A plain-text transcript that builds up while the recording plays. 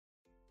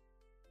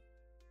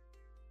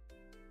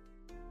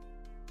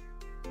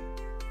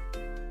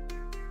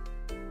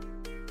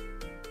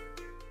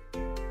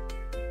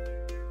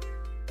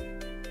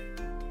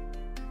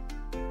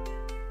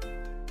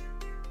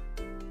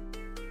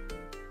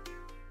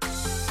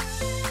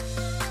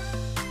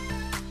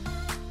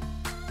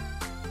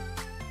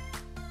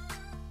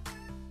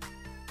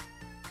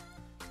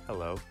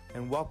Hello,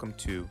 and welcome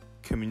to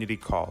Community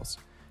Calls,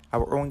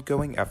 our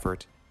ongoing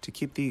effort to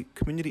keep the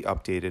community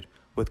updated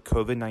with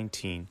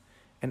COVID-19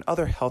 and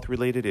other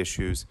health-related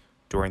issues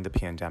during the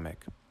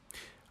pandemic.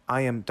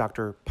 I am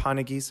Dr.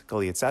 Panagis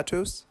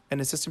Galiatsatos, an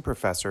assistant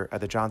professor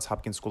at the Johns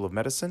Hopkins School of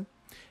Medicine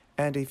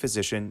and a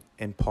physician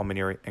in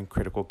pulmonary and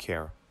critical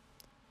care.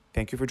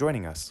 Thank you for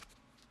joining us.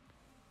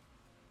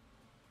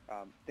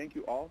 Thank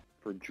you all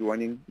for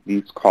joining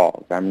these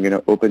calls. I'm going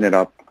to open it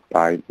up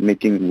by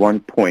making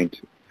one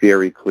point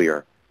very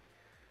clear.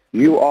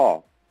 You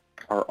all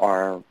are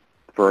our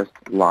first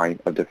line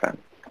of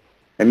defense.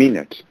 I mean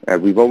it.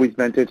 We've always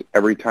meant it.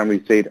 Every time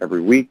we say it,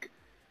 every week.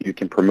 You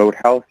can promote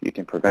health. You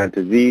can prevent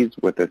disease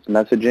with this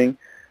messaging,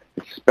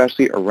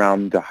 especially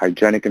around the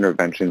hygienic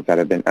interventions that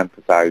have been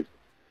emphasized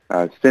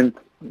since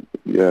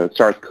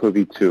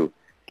SARS-CoV-2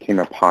 came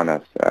upon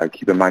us.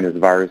 Keep in mind this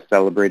virus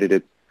celebrated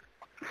its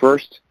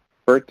first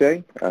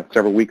birthday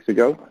several weeks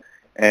ago,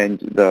 and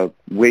the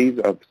ways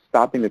of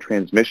stopping the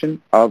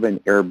transmission of an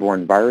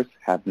airborne virus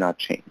have not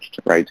changed,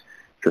 right?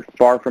 If you're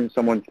far from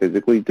someone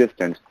physically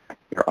distant,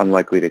 you're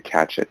unlikely to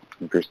catch it.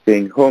 If you're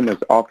staying home as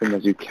often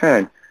as you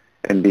can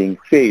and being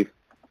safe,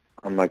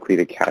 unlikely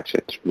to catch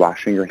it.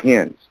 Washing your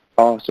hands,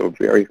 also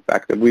very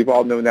effective. We've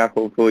all known that,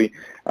 hopefully,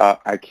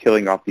 at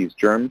killing off these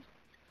germs.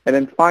 And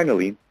then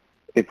finally,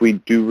 if we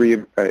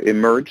do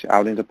emerge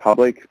out into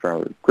public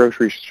for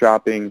grocery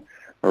shopping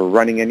or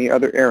running any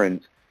other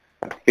errands,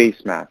 a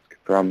face mask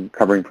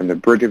covering from the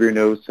bridge of your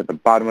nose to the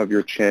bottom of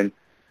your chin,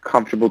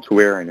 comfortable to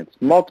wear, and its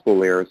multiple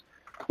layers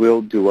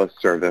will do us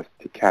service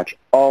to catch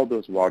all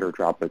those water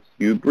droplets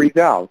you breathe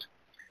out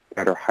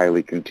that are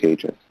highly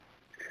contagious.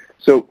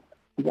 So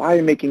why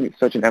I'm making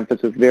such an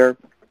emphasis there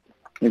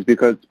is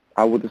because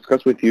I will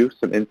discuss with you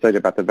some insight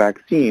about the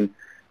vaccine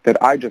that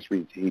I just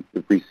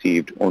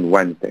received on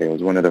Wednesday. I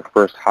was one of the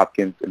first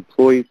Hopkins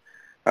employees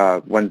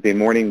Wednesday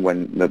morning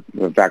when the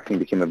vaccine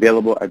became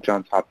available at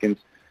Johns Hopkins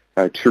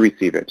to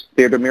receive it.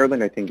 State of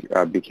Maryland, I think,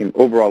 became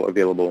overall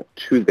available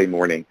Tuesday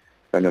morning.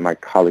 I know my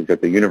colleagues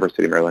at the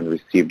University of Maryland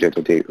received it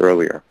a day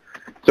earlier.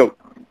 So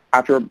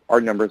after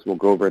our numbers, we'll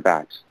go over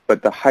that.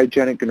 But the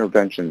hygienic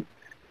interventions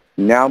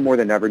now more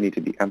than ever need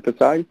to be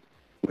emphasized.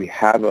 We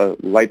have a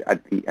light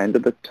at the end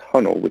of the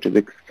tunnel, which is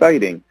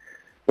exciting,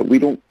 but we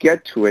don't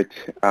get to it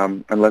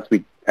unless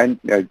we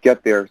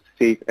get there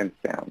safe and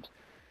sound.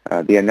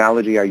 The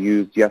analogy I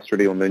used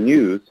yesterday on the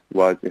news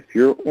was if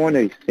you're on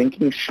a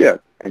sinking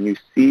ship and you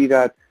see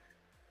that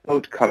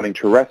boat coming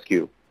to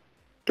rescue,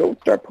 don't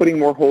start putting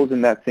more holes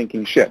in that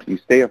sinking ship. You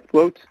stay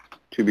afloat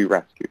to be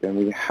rescued. And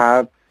we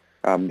have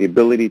the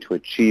ability to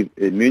achieve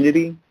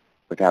immunity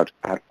without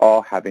at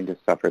all having to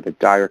suffer the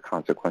dire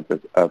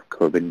consequences of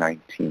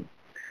COVID-19.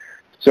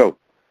 So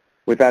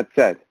with that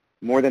said,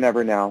 more than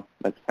ever now,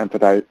 let's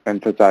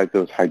emphasize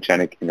those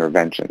hygienic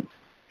interventions.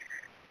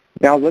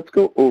 Now let's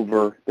go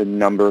over the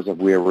numbers of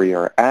where we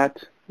are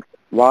at.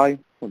 Why?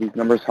 Well, these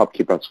numbers help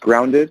keep us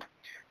grounded.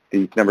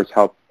 These numbers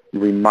help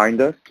remind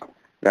us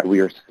that we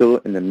are still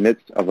in the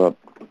midst of a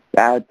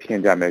bad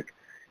pandemic,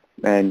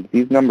 and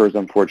these numbers,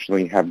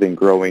 unfortunately, have been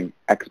growing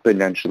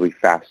exponentially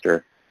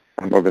faster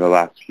over the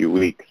last few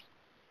weeks.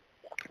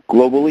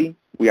 Globally,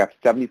 we have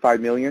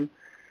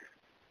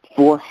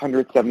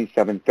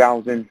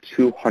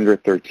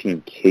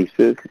 75,477,213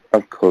 cases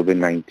of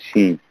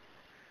COVID-19.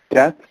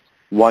 Deaths,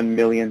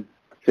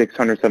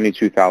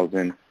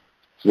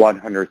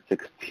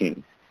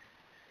 1,672,116,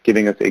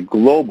 giving us a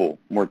global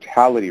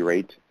mortality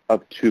rate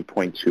of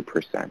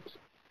 2.2%.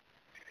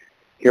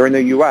 Here in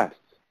the U.S.,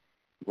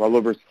 well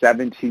over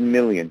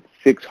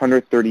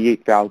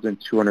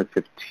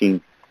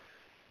 17,638,215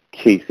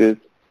 cases,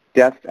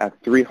 deaths at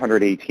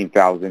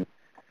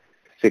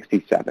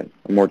 318,067,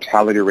 a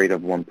mortality rate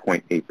of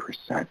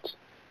 1.8%.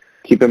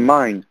 Keep in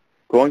mind,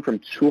 going from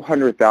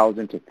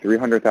 200,000 to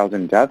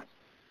 300,000 deaths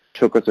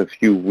took us a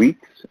few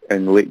weeks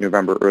in late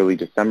November, early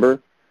December,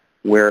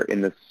 where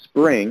in the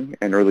spring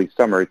and early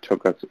summer it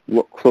took us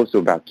close to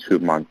about 2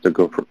 months to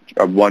go from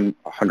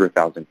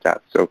 100,000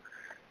 deaths. So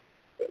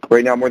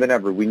right now, more than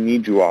ever, we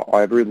need you all.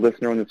 Every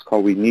listener on this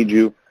call, we need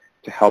you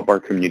to help our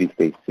community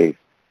stay safe.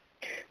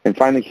 And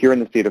finally, here in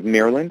the state of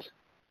Maryland,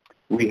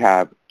 we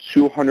have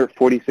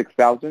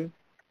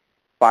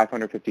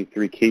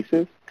 246,553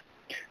 cases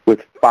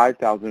with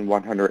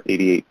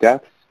 5,188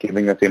 deaths,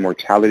 giving us a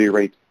mortality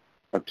rate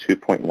of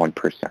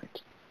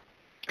 2.1%.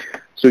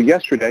 So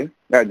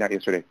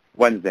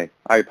Wednesday,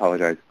 I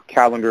apologize.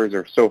 Calendars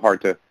are so hard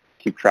to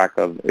keep track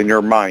of in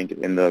your mind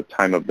in the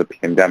time of the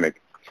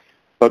pandemic.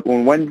 But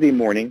on Wednesday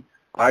morning,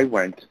 I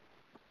went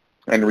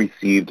and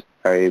received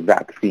a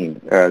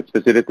vaccine,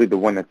 specifically the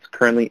one that's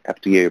currently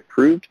FDA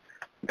approved,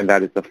 and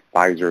that is the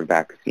Pfizer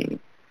vaccine.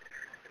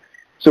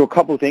 So a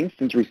couple of things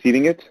since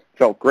receiving it.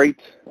 Felt great.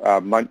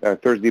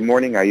 Thursday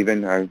morning, I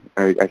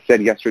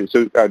said yesterday,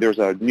 so there's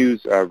a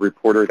news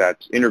reporter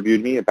that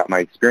interviewed me about my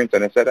experience,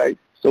 and I said I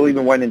still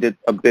even went and did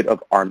a bit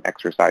of arm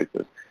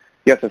exercises.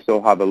 Yes, I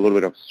still have a little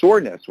bit of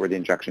soreness where the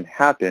injection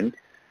happened,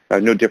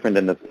 no different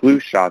than the flu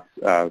shots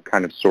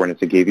kind of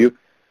soreness it gave you,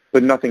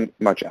 but nothing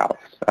much else.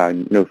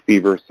 No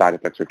fever, side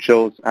effects, or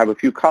chills. I have a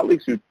few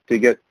colleagues who did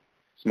get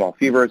small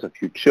fevers, a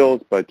few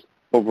chills, but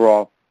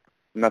overall,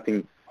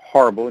 nothing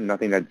horrible,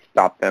 nothing that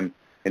stopped them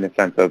in a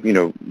sense of,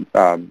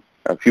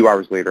 a few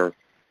hours later,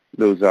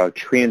 those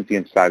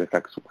transient side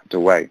effects went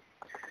away.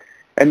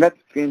 And that's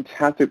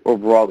fantastic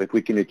overall if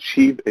we can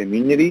achieve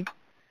immunity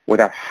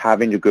without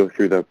having to go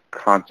through the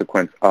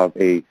consequence of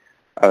a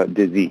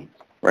disease,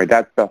 right?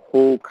 That's the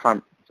whole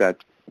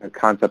concept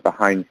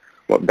behind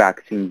what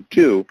vaccines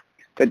do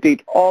that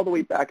date all the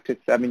way back to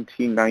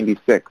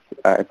 1796.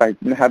 If I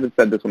haven't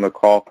said this on the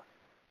call,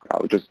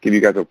 I'll just give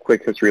you guys a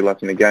quick history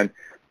lesson again.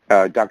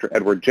 Dr.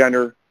 Edward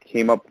Jenner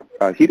came up,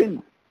 he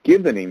didn't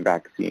give the name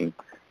vaccine,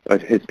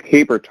 but his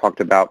paper talked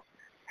about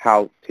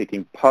how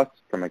taking pus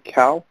from a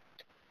cow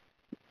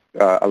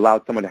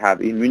allowed someone to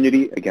have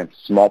immunity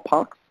against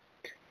smallpox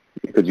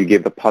because you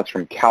gave the pus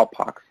from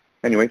cowpox.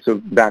 Anyway,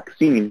 so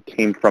vaccine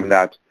came from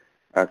that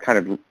kind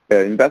of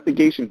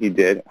investigation he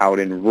did out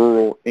in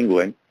rural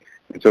England.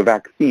 And so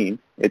vaccine,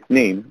 its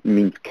name,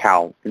 means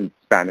cow in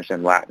Spanish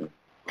and Latin.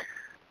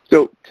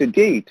 So to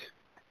date,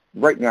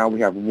 right now we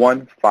have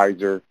one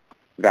Pfizer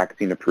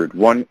vaccine approved,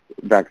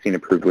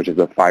 which is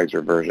the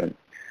Pfizer version.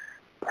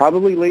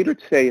 Probably later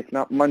today, if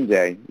not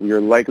Monday, we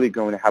are likely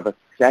going to have a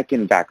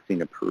second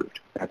vaccine approved.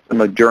 That's the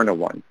Moderna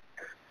one.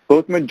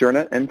 Both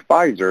Moderna and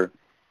Pfizer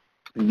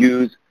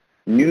use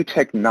new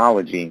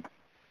technology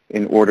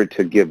in order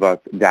to give us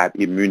that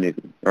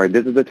immunity. All right,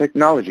 this is the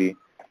technology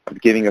of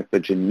giving us the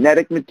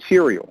genetic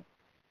material,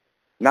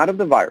 not of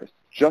the virus,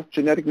 just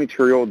genetic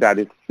material that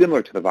is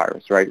similar to the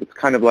virus, right? It's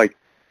kind of like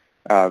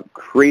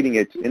creating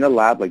it in a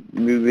lab, like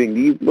moving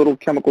these little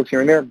chemicals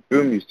here and there,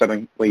 boom, you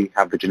suddenly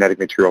have the genetic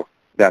material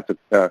that's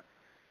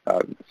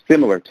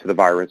similar to the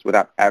virus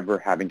without ever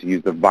having to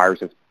use the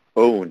virus's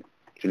own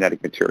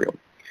genetic material.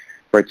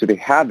 Right, so they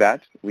have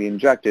that, we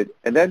inject it,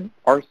 and then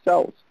our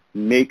cells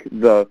make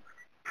the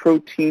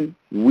protein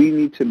we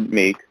need to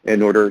make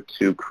in order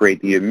to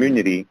create the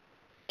immunity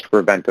to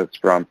prevent us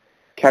from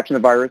catching the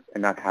virus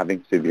and not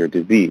having severe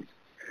disease.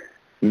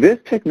 This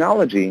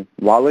technology,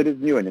 while it is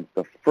new and it's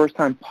the first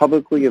time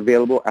publicly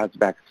available as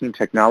vaccine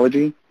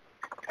technology,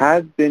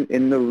 has been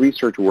in the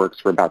research works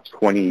for about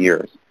 20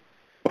 years.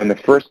 When the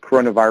first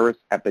coronavirus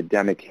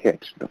epidemic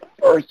hit, the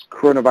first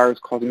coronavirus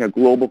causing a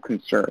global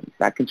concern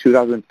back in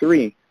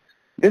 2003,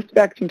 this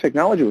vaccine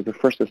technology was the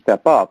first to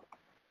step up.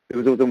 It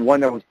was the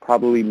one that was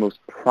probably most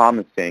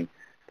promising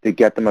to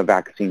get them a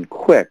vaccine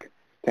quick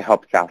to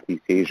help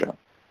Southeast Asia.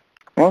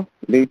 Well,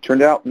 they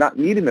turned out not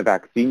needing the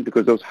vaccine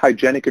because those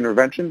hygienic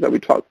interventions that we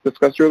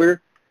discussed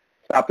earlier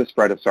stopped the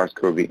spread of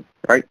SARS-CoV,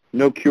 right?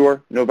 No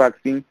cure, no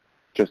vaccine,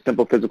 just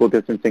simple physical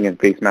distancing and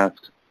face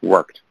masks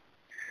worked.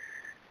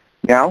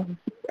 Now,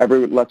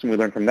 every lesson we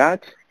learned from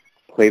that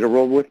played a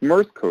role with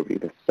MERS-CoV,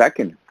 the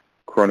second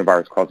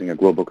coronavirus causing a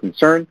global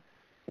concern.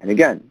 And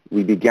again,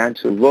 we began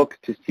to look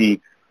to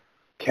see,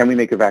 can we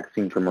make a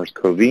vaccine for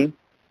MERS-CoV?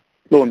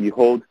 Lo and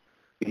behold,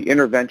 the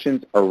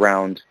interventions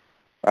around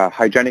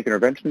hygienic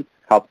interventions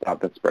helped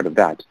out the spread of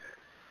that.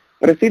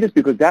 But I say this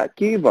because that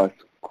gave us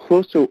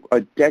close to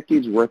a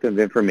decade's worth of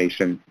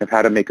information of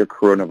how to make a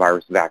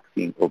coronavirus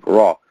vaccine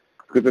overall,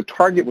 because the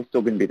target was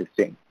still going to be the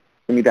same.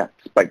 We need that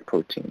spike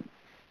protein.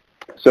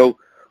 So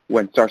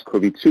when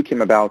SARS-CoV-2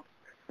 came about,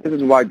 this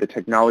is why the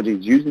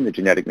technologies using the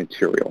genetic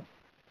material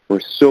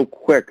were so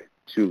quick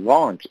to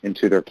launch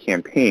into their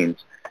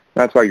campaigns.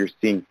 That's why you're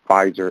seeing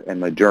Pfizer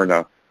and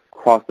Moderna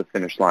cross the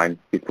finish line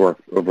before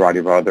a variety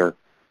of other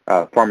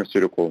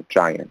pharmaceutical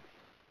giants.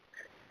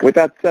 With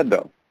that said,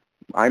 though,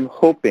 I'm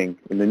hoping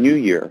in the new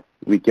year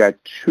we get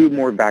 2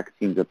 more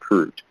vaccines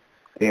approved,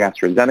 the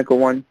AstraZeneca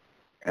one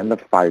and the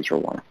Pfizer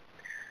one.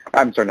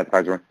 I'm sorry, not the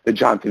Pfizer one, the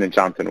Johnson &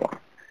 Johnson one.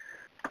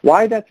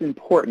 Why that's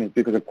important is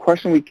because a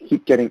question we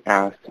keep getting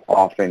asked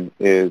often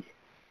is,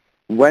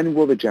 when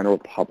will the general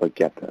public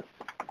get this?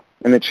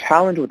 And the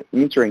challenge with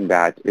answering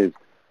that is,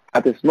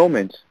 at this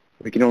moment,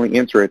 we can only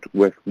answer it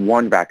with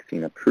one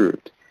vaccine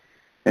approved.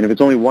 And if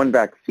it's only one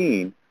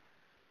vaccine,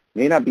 it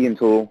may not be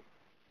until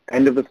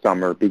end of the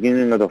summer,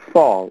 beginning of the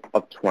fall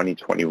of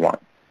 2021.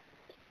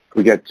 If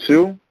we get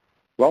 2,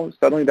 well,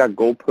 suddenly that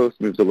goalpost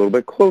moves a little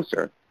bit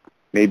closer,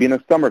 maybe in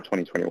the summer of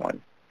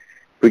 2021.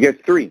 If we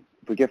get 3,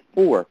 if we get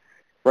 4,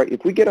 right?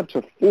 If we get up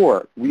to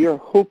 4, we are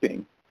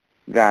hoping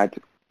that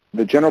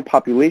the general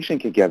population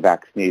can get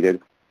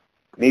vaccinated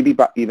maybe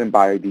even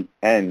by the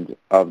end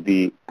of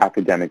the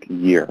academic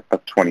year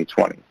of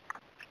 2020.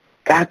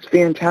 That's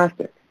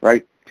fantastic,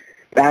 right?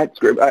 That's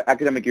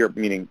academic year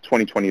meaning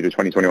 2020 to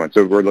 2021.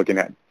 So we're looking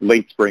at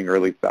late spring,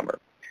 early summer.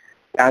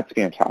 That's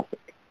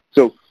fantastic.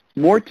 So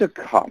more to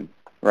come,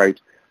 right?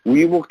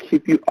 We will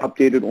keep you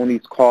updated on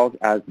these calls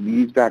as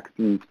these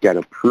vaccines get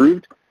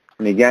approved.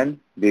 And again,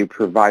 they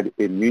provide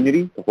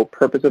immunity. The whole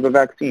purpose of a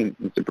vaccine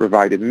is to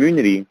provide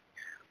immunity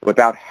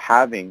without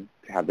having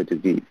to have the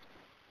disease.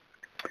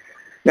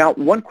 Now,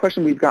 one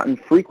question we've gotten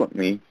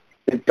frequently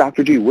is,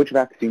 Dr. G, which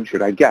vaccine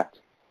should I get?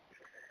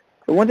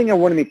 The one thing I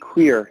want to make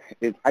clear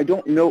is I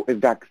don't know if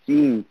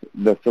vaccines,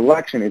 the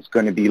selection is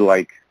going to be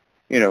like,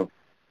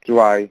 do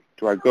I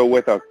Do I go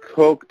with a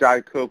Coke,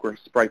 Diet Coke, or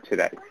Sprite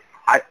today?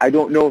 I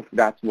don't know if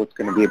that's what's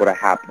going to be able to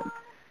happen.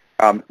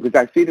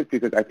 Because I say this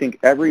because I think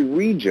every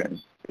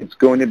region is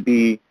going to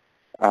be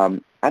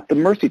at the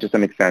mercy, to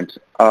some extent,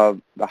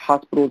 of the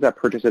hospitals that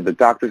purchase it, the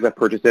doctors that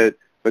purchase it,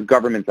 the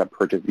governments that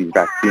purchase these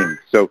vaccines.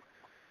 So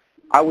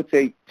I would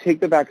say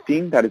take the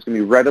vaccine that is going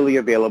to be readily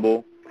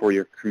available for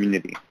your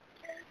community.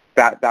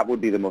 That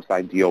would be the most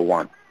ideal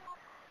one.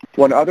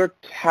 One other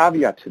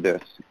caveat to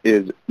this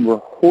is we're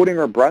holding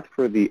our breath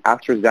for the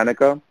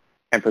AstraZeneca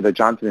and for the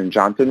Johnson &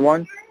 Johnson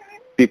one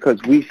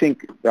because we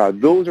think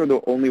those are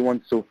the only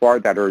ones so far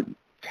that are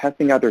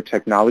testing out their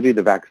technology,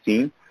 the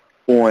vaccine,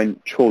 on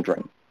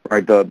children.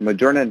 Right? The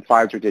Moderna and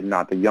Pfizer did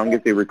not. The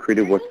youngest they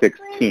recruited was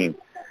 16.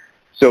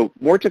 So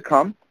more to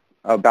come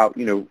about,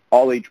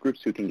 all age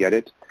groups who can get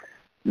it.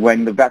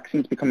 When the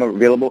vaccines become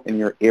available in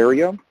your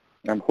area,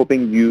 I'm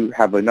hoping you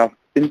have enough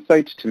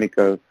insight to make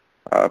a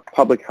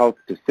public health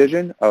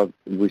decision of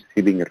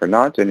receiving it or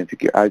not. And if you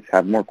guys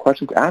have more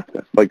questions, ask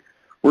us.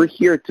 We're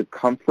here to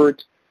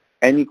comfort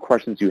any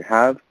questions you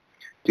have,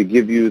 to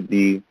give you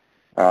the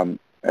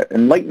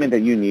enlightenment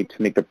that you need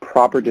to make the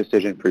proper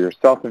decision for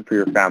yourself and for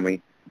your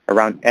family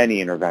around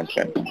any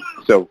intervention.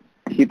 So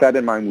keep that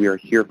in mind. We are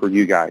here for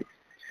you guys.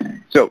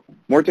 So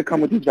more to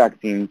come with these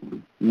vaccines,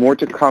 more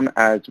to come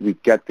as we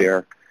get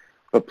there.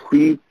 But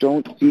please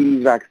don't see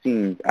these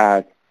vaccines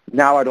as,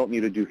 now I don't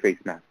need to do face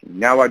masking.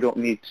 Now I don't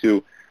need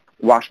to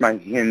wash my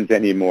hands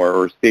anymore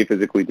or stay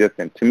physically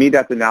distant. To me,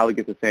 that's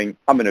analogous to saying,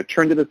 I'm going to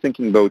turn to the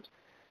sinking boat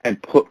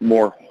and put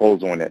more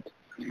holes on it.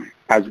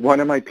 As one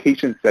of my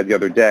patients said the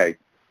other day,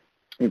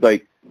 he's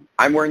like,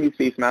 I'm wearing these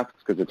face masks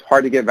because it's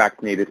hard to get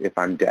vaccinated if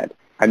I'm dead.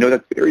 I know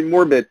that's very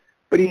morbid,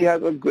 but he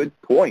has a good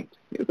point.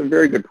 He has a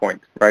very good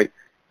point, right?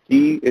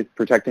 He is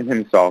protecting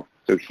himself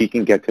so he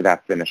can get to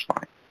that finish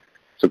line.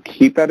 So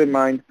keep that in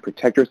mind.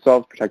 Protect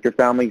yourself, protect your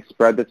family,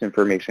 spread this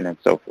information, and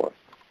so forth.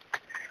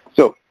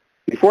 So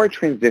before I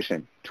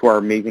transition to our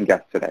amazing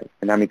guest today,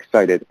 and I'm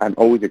excited, I'm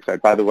always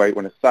excited. By the way,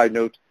 on a side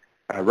note,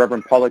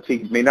 Reverend Paula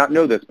Teague may not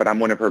know this, but I'm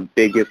one of her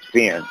biggest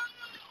fans.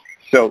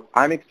 So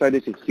I'm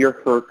excited to hear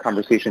her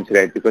conversation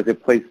today because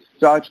it plays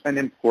such an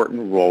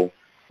important role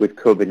with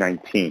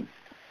COVID-19.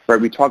 Right?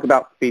 We talk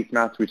about face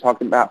masks, we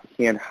talk about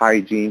hand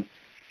hygiene,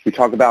 we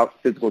talk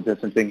about physical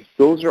distancing.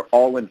 Those are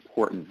all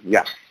important,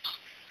 yes.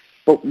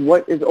 But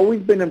what has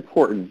always been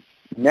important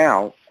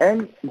now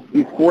and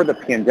before the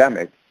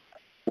pandemic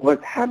was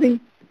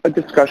having a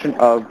discussion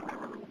of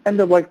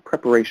end-of-life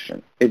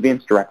preparation,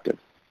 advanced directives.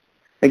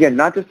 Again,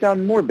 not to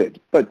sound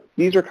morbid, but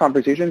these are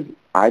conversations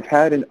I've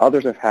had and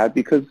others have had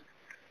because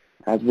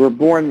as we're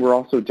born, we're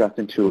also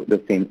destined to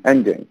the same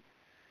ending.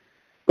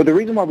 But the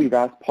reason why we've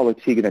asked Paula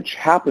Teague and the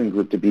chaplain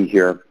group to be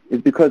here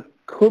is because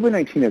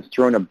COVID-19 has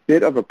thrown a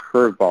bit of a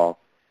curveball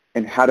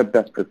in how to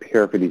best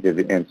prepare for these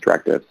advanced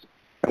directives.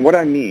 And what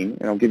I mean,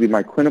 and I'll give you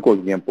my clinical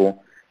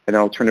example, and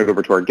then I'll turn it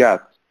over to our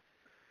guests.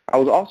 I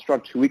was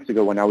awestruck 2 weeks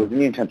ago when I was in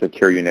the intensive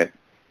care unit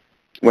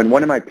when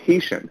one of my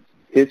patients,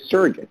 his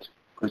surrogate,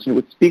 person who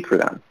would speak for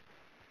them,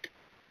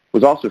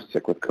 was also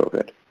sick with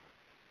COVID.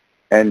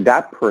 And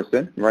that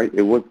person, right,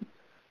 it was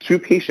two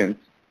patients,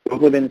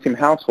 both live in the same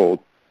household,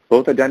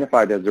 both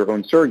identified as their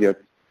own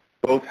surrogates,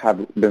 both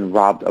have been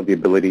robbed of the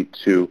ability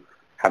to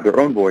have their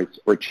own voice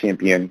or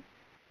champion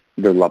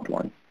their loved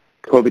one.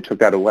 COVID took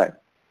that away.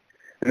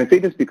 And I say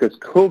this because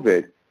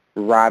COVID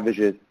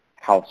ravages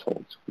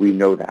households. We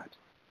know that.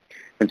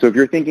 And so if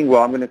you're thinking,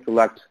 well, I'm going to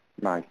select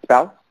my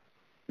spouse,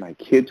 my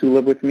kids who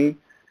live with me,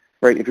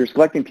 right? If you're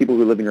selecting people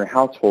who live in your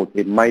household,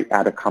 it might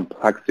add a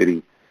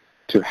complexity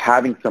to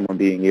having someone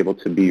being able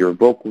to be your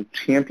vocal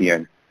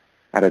champion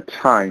at a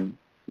time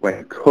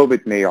when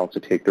COVID may also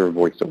take their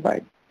voice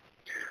away.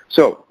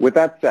 So with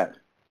that said,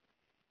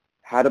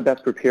 how to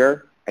best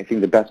prepare? I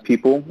think the best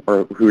people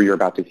are who you're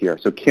about to hear.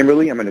 So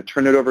Kimberly, I'm going to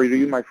turn it over to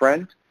you, my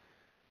friend,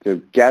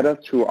 to get us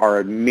to our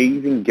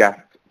amazing guest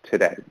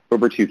today.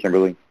 Over to you,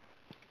 Kimberly.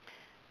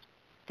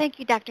 Thank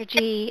you, Dr.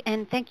 G,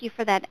 and thank you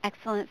for that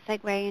excellent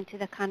segue into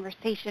the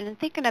conversation and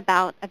thinking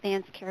about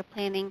advanced care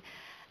planning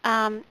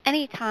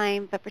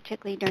anytime, but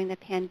particularly during the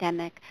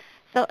pandemic.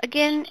 So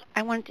again,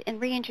 I want to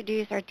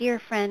reintroduce our dear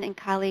friend and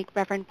colleague,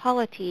 Reverend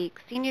Paula Teague,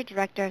 Senior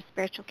Director of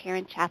Spiritual Care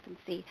and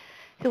Chaplaincy,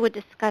 who would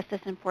discuss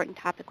this important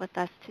topic with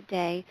us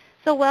today.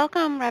 So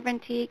welcome,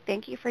 Reverend Teague.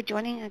 Thank you for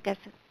joining us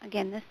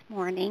again this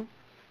morning.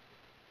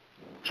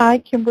 Hi,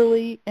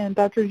 Kimberly and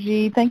Dr.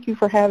 G. Thank you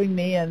for having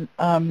me, and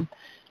I'm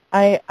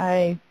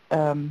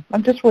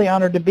just really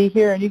honored to be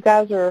here. And you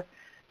guys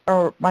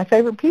are my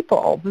favorite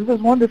people. This is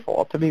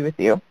wonderful to be with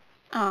you.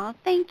 Oh,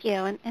 thank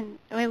you, and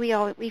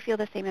we feel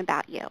the same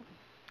about you.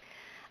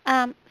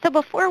 So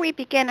before we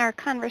begin our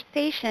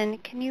conversation,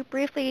 can you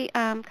briefly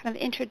kind of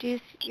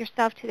introduce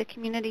yourself to the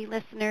community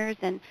listeners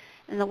and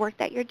the work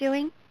that you're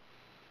doing?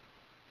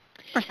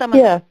 Or some of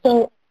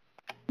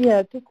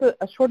just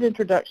a short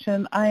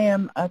introduction. I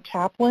am a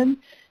chaplain.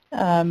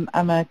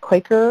 I'm a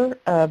Quaker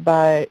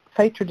by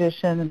faith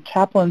tradition, and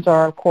chaplains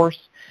are, of course,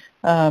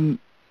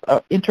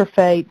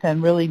 interfaith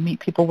and really meet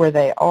people where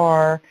they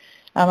are.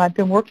 I've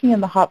been working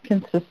in the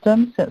Hopkins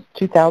system since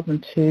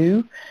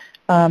 2002.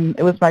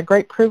 It was my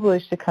great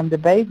privilege to come to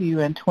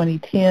Bayview in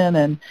 2010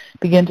 and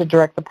begin to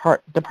direct the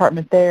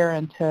department there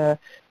and to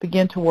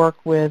begin to work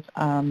with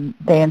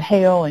Dan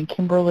Hale and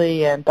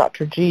Kimberly and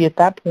Dr. G at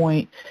that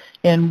point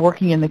in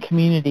working in the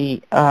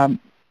community. And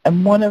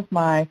one of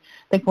my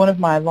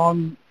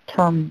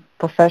long-term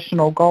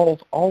professional goals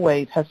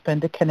always has been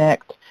to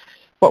connect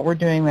what we're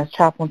doing as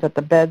chaplains at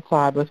the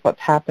bedside with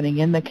what's happening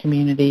in the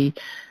community.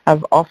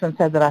 I've often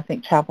said that I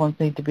think chaplains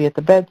need to be at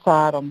the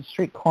bedside, on the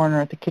street corner,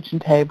 at the kitchen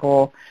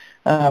table.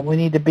 We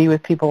need to be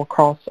with people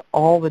across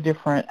all the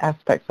different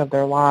aspects of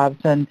their lives,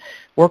 and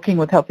working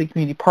with Healthy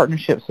Community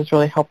Partnerships has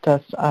really helped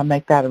us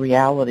make that a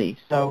reality.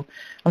 So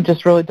I'm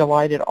just really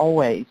delighted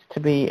always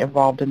to be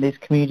involved in these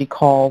community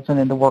calls and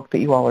in the work that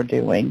you all are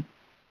doing.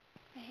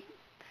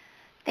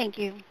 Thank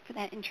you for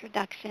that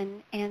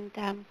introduction. And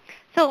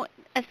so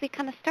as we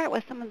kind of start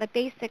with some of the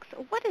basics,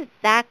 what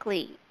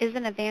exactly is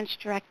an advance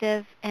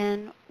directive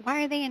and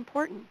why are they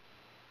important?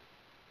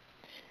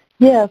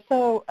 Yeah,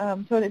 so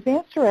an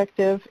advance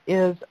directive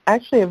is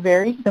actually a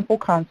very simple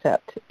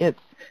concept. It's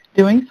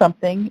doing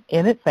something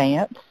in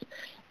advance,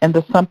 and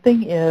the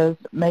something is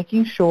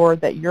making sure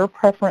that your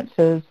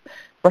preferences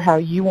for how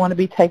you want to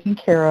be taken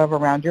care of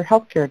around your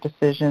healthcare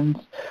decisions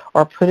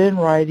are put in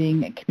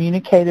writing and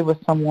communicated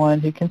with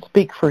someone who can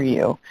speak for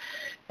you.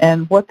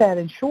 And what that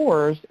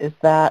ensures is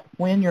that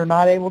when you're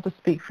not able to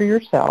speak for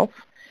yourself,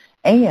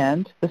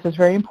 and this is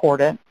very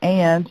important,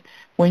 and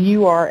when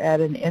you are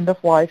at an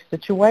end-of-life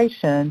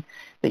situation,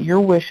 that your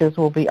wishes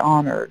will be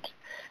honored.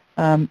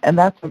 And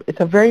it's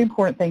a very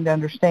important thing to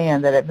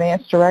understand that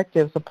advance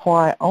directives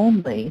apply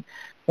only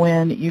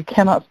when you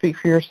cannot speak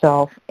for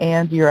yourself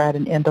and you're at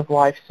an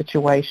end-of-life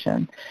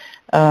situation.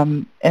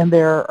 And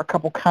there are a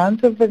couple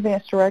kinds of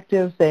advance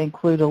directives. They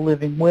include a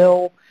living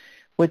will,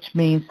 which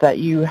means that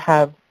you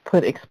have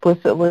put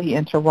explicitly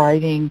into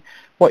writing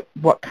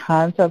what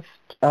kinds of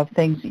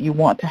things that you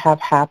want to have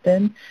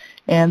happen.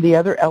 And the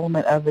other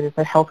element of it is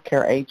a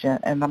healthcare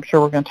agent, and I'm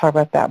sure we're going to talk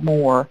about that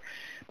more.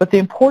 But the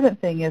important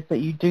thing is that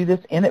you do this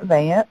in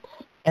advance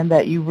and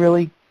that you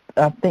really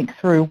think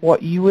through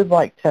what you would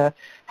like to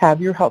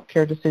have your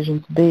healthcare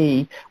decisions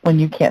be when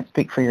you can't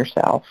speak for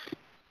yourself.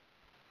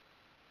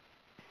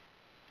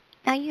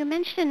 Now you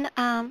mentioned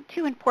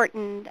two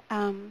important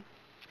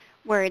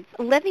words,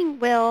 living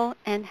will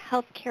and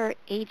healthcare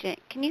agent.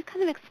 Can you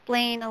kind of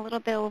explain a little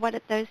bit of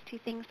what those two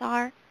things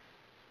are?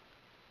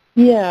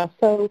 Yeah,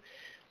 so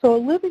a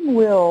living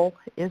will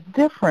is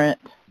different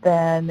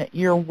than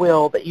your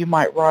will that you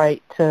might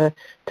write to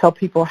tell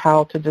people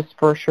how to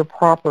disperse your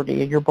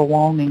property and your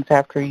belongings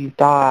after you've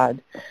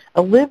died.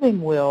 A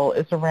living will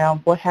is around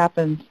what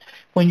happens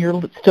when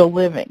you're still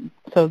living.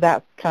 So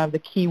that's kind of the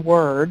key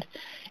word.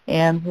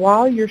 And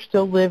while you're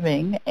still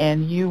living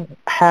and you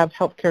have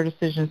healthcare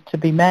decisions to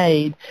be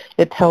made,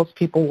 it tells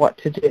people what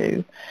to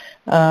do.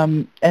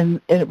 And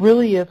it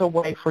really is a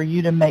way for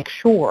you to make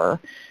sure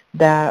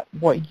that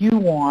what you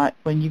want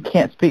when you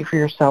can't speak for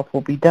yourself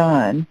will be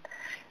done.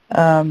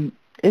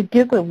 It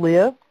gives a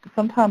list.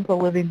 Sometimes a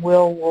living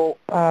will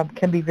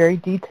can be very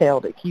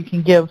detailed. You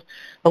can give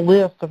a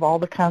list of all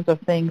the kinds of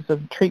things,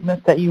 of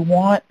treatments that you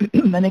want,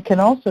 and it can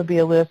also be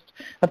a list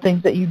of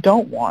things that you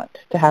don't want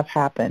to have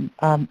happen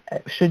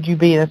should you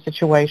be in a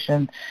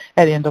situation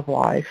at end of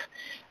life.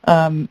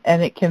 And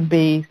it can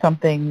be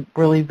something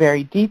really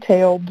very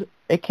detailed.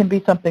 It can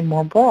be something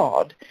more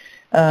broad.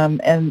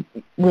 And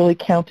really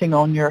counting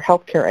on your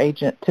healthcare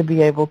agent to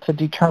be able to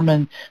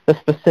determine the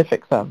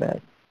specifics of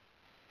it.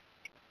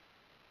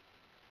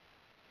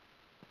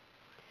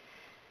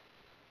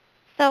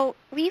 So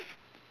we've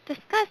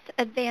discussed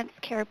advanced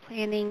care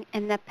planning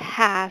in the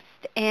past,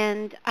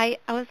 and I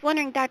was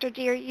wondering, Dr.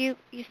 G, are you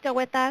still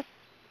with us?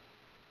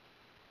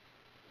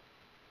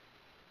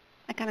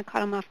 I kind of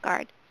caught him off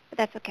guard, but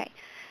that's okay.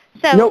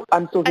 So, no,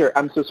 I'm still here.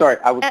 I'm so sorry.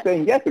 I was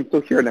saying yes, I'm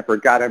still here, and I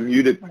forgot I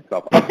muted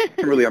myself.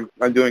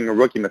 I'm doing a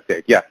rookie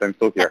mistake. Yes, I'm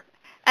still here.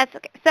 That's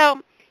okay.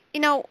 So,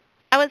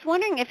 I was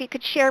wondering if you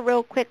could share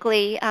real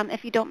quickly,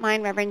 if you don't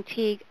mind, Reverend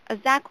Teague,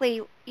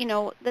 exactly,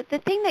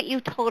 the thing that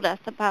you told us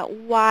about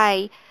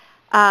why,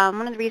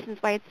 one of the reasons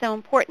why it's so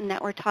important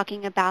that we're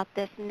talking about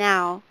this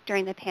now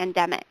during the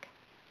pandemic.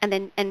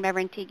 And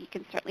Reverend Teague, you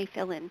can certainly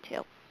fill in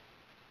too.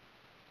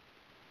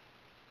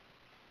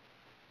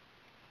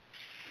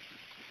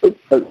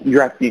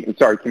 You're asking,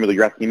 sorry, Kimberly,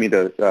 you're asking me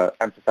to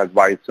emphasize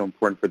why it's so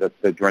important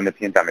for during the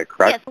pandemic,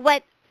 correct?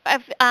 Yes,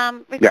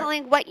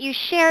 recalling what you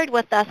shared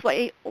with us,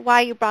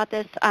 why you brought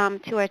this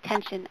to our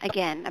attention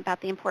again about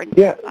the importance.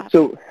 Yeah,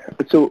 so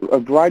a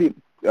variety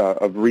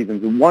of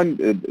reasons. One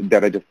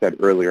that I just said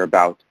earlier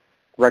about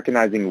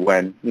recognizing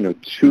when,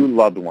 two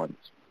loved ones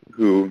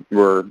who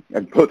were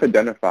both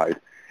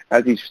identified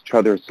as each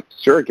other's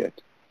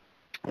surrogate,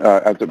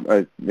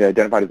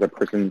 identified as a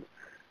person's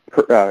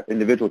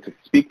individual to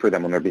speak for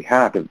them on their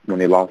behalf when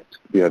they lost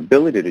the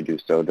ability to do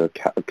so, the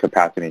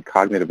capacity,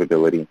 cognitive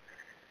ability.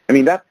 I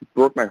mean, that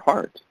broke my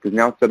heart because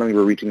now suddenly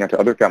we're reaching out to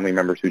other family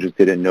members who just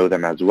didn't know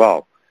them as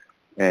well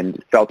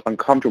and felt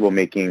uncomfortable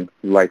making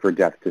life or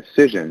death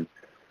decisions.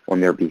 on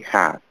their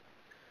behalf.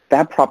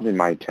 That prompted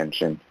my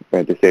attention,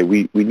 right, to say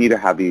we need to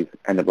have these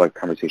end-of-life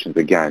conversations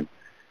again.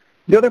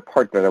 The other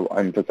part that I'll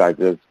emphasize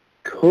is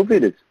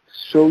COVID is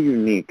so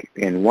unique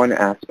in one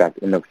aspect,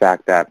 in the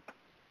fact that,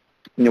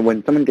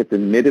 when someone gets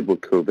admitted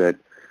with COVID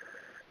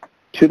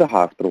to the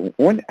hospital,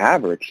 on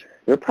average,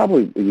 they'll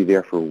probably be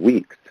there for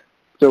weeks.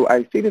 So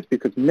I say this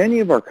because many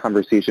of our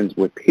conversations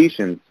with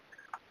patients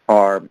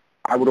are,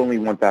 I would only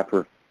want that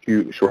for a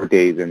few short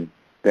days, and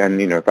then,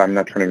 if I'm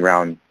not turning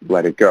around,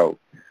 let it go.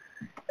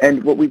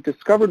 And what we've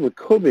discovered with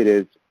COVID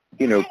is,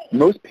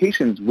 most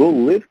patients will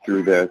live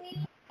through this,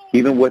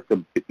 even with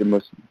the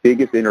most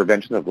biggest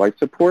intervention of life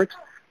support,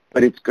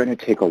 but it's going to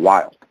take a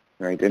while,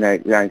 right? And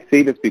I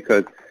say this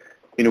because,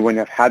 when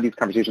I've had these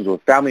conversations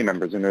with family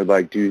members and they're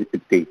like,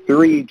 it's day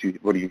 3,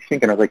 what do you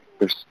think? And I was like,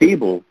 they're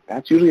stable.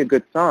 That's usually a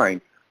good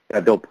sign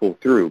that they'll pull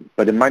through,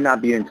 but it might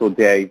not be until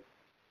day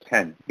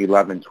 10,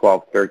 11,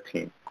 12,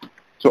 13.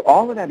 So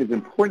all of that is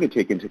important to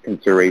take into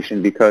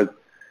consideration, because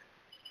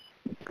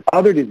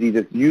other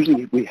diseases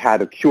usually we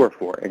had a cure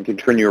for and can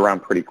turn you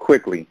around pretty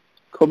quickly.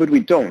 COVID, we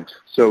don't.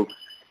 So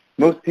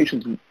most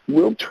patients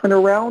will turn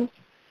around,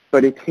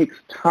 but it takes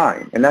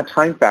time. And that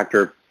time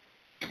factor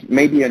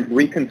may be a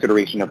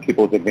reconsideration of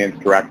people's advance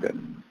directives.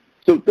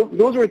 So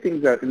those are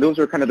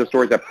kind of the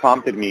stories that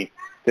prompted me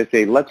to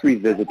say, let's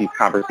revisit these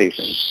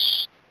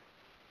conversations.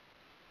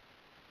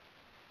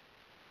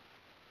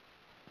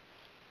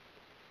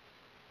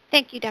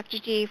 Thank you, Dr.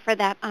 G, for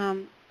that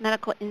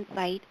medical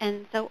insight.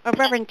 And so,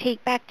 Reverend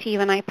Teague, back to you,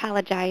 and I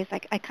apologize.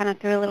 I kind of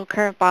threw a little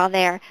curveball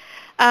there.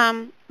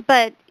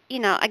 But,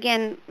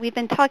 again, we've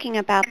been talking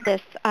about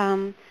this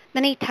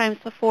many times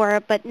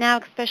before, but now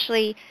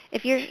especially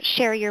if you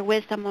share your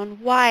wisdom on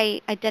why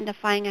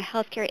identifying a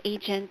healthcare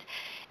agent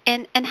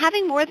and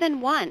having more than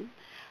one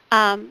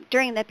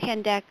during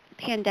the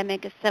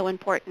pandemic is so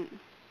important.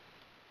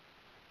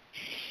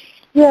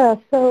 Yeah,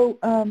 so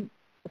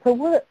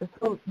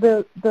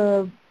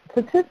the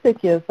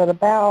statistic is that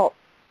about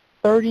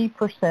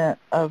 30%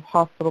 of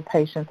hospital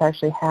patients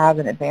actually have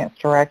an advance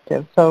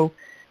directive. So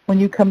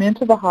when you come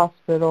into the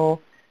hospital,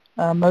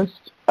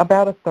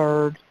 about a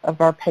third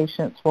of our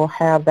patients will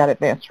have that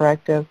advance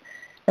directive.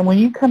 And when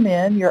you come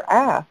in, you're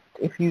asked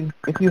if you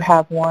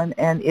have one,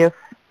 and if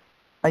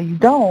you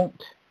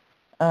don't,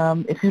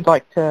 if you'd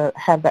like to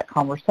have that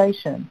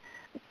conversation.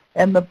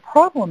 And the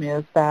problem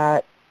is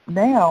that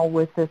now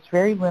with this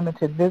very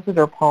limited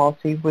visitor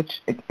policy,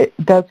 which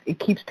it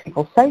keeps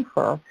people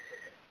safer,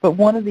 but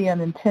one of the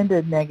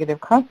unintended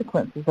negative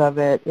consequences of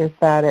it is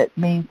that it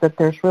means that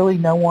there's really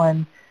no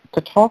one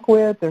to talk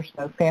with. There's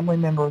no family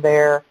member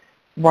there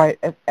right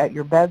at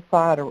your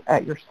bedside or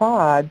at your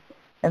side.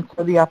 And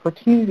so the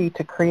opportunity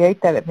to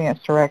create that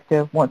advance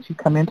directive once you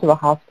come into the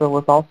hospital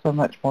is also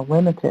much more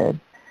limited.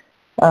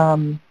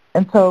 And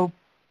so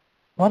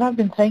what I've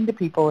been saying to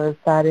people is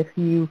that if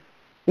you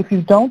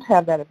don't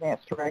have that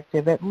advance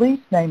directive, at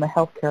least name a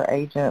healthcare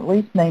agent, at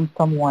least name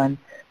someone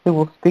who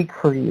will speak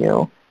for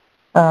you.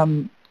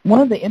 One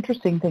of the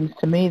interesting things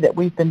to me that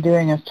we've been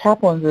doing as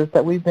chaplains is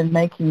that we've been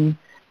making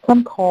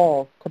some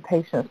calls to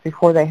patients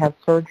before they have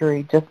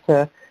surgery just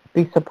to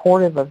be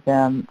supportive of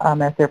them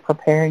as they're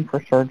preparing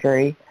for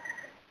surgery.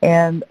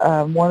 And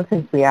one of the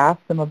things we ask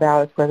them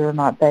about is whether or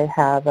not they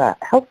have a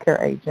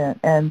healthcare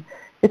agent. And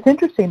it's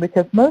interesting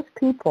because most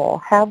people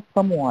have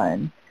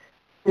someone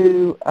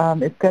who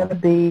is going to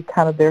be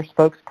kind of their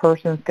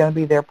spokesperson, is going to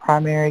be their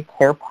primary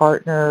care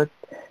partner,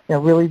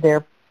 really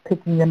there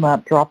picking them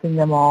up, dropping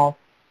them off,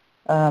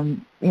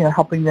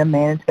 helping them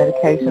manage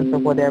medications or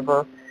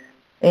whatever.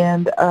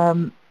 And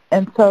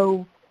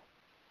so,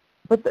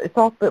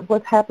 but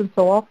what's happened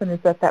so often is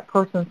that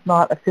person's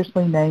not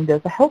officially named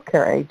as a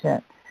healthcare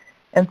agent.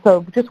 And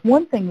so just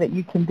one thing that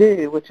you can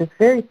do, which is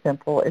very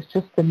simple, is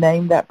just to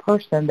name that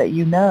person that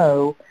you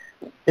know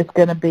is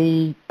going to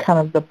be kind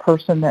of the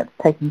person that's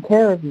taking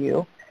care of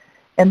you.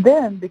 And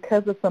then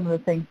because of some of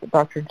the things that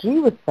Dr. G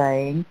was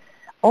saying,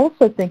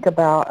 also think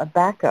about a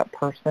backup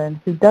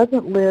person who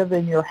doesn't live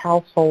in your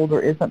household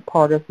or isn't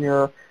part of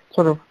your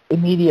sort of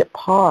immediate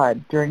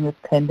pod during this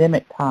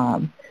pandemic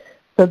time,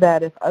 so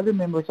that if other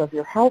members of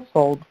your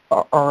household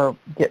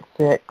get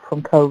sick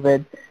from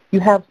COVID, you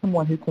have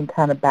someone who can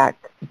kind of back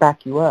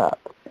you up.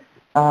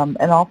 And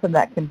often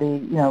that can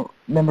be,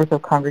 members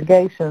of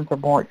congregations or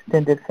more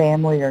extended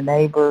family or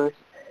neighbors.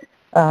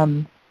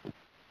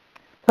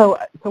 So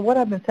what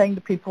I've been saying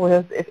to people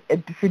is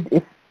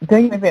if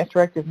doing an advance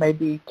directive may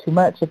be too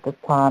much at this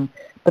time,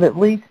 but at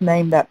least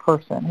name that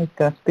person who's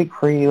going to speak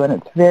for you, and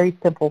it's a very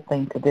simple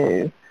thing to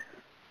do.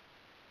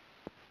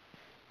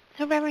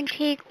 So, Reverend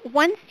Teague,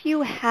 once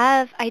you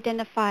have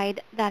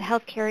identified that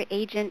healthcare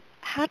agent,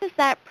 how does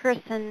that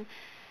person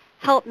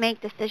help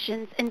make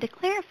decisions? And to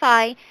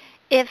clarify,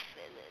 if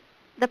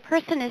the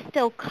person is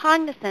still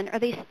cognizant, are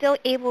they still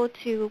able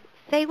to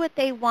say what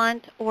they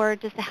want, or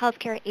does the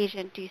healthcare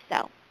agent do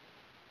so?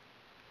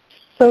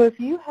 So if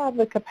you have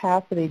the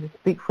capacity to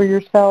speak for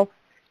yourself,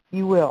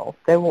 you will.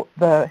 The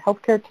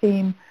healthcare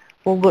team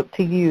will look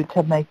to you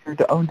to make your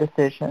own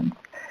decisions.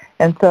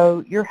 And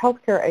so your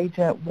healthcare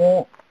agent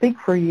won't speak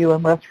for you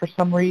unless for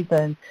some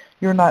reason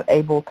you're not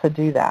able to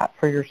do that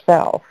for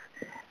yourself.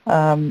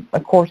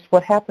 Of course,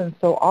 what happens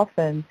so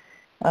often,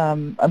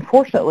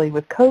 unfortunately,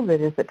 with COVID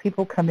is that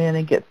people come in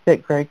and get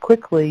sick very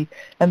quickly,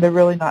 and they're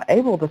really not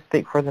able to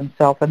speak for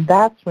themselves, and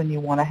that's when you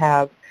want to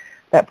have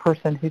that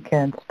person who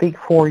can speak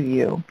for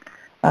you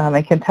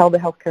and can tell the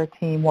healthcare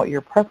team what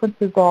your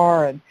preferences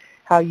are and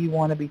how you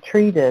want to be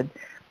treated.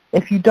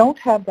 If you don't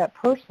have that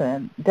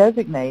person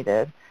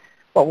designated,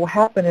 what will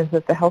happen is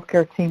that the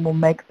healthcare team will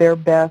make their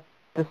best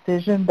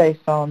decision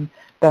based on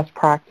best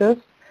practice,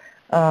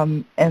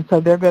 and so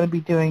they're going to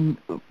be doing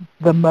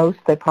the most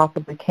they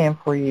possibly can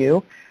for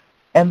you.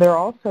 And they're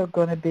also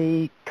going to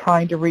be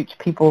trying to reach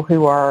people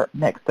who are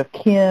next of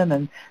kin,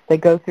 and they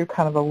go through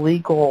kind of a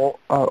legal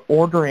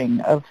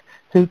ordering of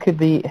who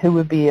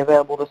would be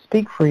available to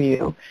speak for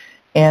you.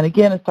 And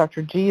again, as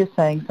Dr. G is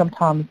saying,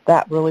 sometimes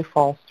that really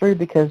falls through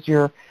because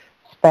your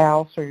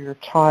spouse or your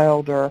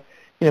child or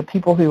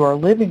people who are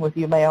living with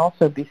you may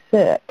also be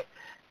sick.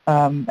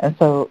 And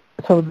so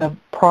the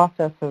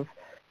process of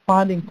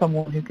finding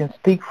someone who can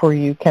speak for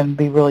you can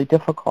be really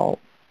difficult.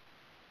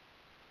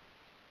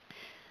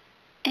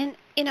 And,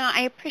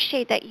 I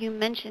appreciate that you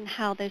mentioned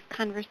how those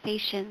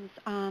conversations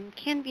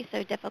can be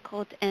so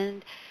difficult.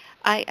 And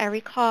I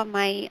recall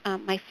my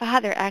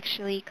father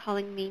actually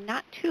calling me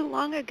not too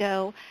long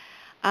ago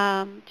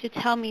to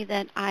tell me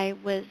that I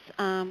was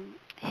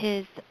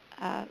his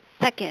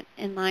second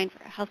in line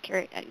for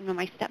healthcare,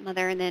 my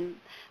stepmother, and then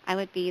I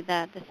would be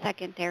the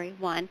secondary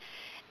one.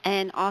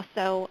 And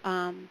also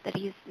that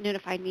he's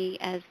notified me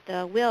as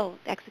the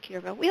executor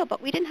of a will,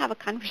 but we didn't have a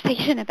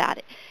conversation about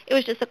it. It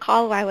was just a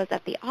call while I was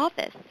at the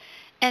office.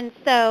 And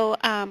so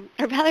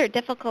rather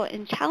difficult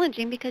and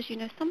challenging because,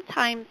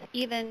 sometimes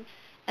even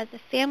as a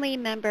family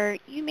member,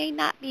 you may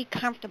not be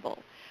comfortable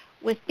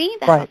with being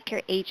the Right.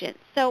 healthcare agent.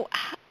 So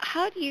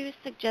how do you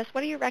suggest,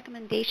 what are your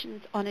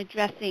recommendations on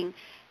addressing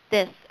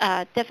this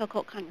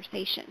difficult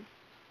conversation?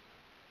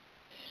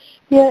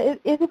 Yeah,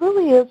 it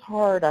really is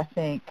hard, I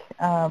think,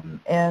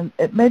 and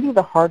it may be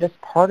the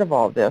hardest part of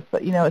all this.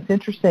 But, it's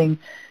interesting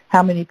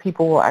how many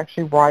people will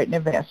actually write an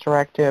advance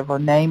directive or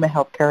name a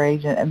healthcare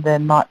agent and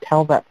then not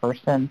tell that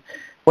person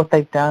what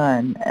they've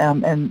done.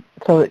 And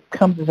so it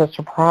comes as a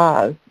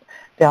surprise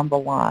down the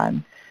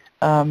line.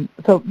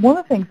 So one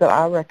of the things that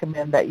I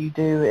recommend that you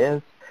do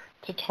is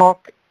to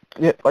talk,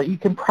 you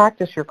can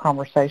practice your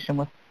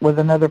conversation with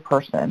another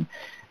person.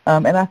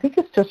 And I think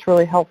it's just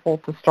really helpful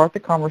to start the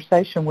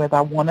conversation with,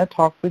 I want to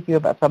talk with you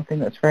about something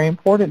that's very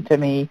important to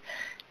me,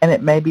 and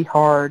it may be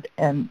hard,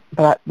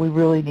 but we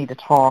really need to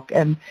talk.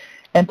 And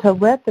to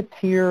let the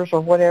tears or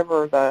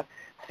whatever the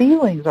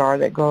feelings are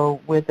that go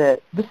with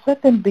it, just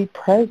let them be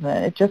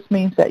present. It just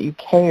means that you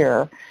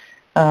care.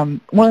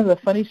 One of the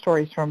funny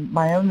stories from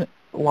my own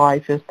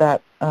life is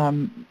that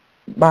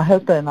my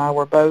husband and I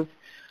were both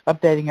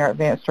updating our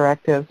advance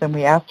directives, and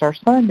we asked our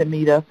son to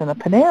meet us in a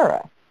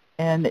Panera.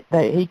 And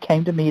he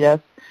came to meet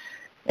us,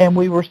 and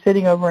we were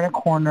sitting over in a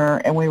corner,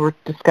 and we were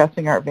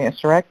discussing our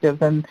advance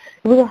directives. And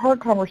it was a hard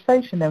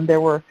conversation, and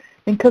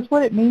because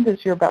what it means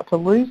is you're about to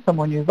lose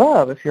someone you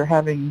love if you're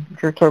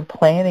sort of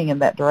planning in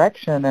that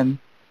direction. And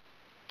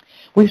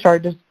we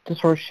started to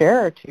sort of share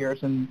our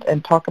tears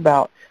and talk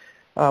about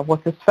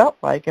what this felt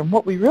like. And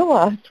what we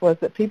realized was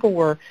that people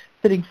were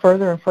sitting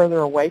further and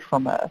further away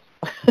from us.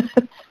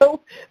 So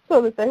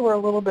that they were a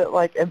little bit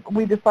like, and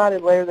we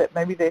decided later that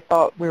maybe they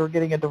thought we were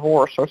getting a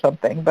divorce or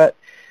something. But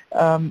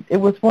it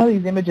was one of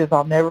these images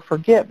I'll never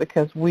forget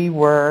because we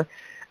were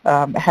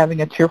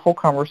having a cheerful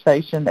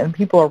conversation, and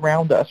people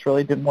around us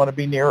really didn't want to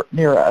be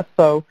near us.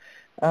 So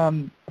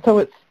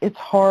it's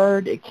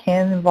hard. It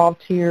can involve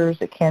tears.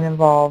 It can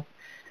involve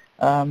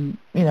some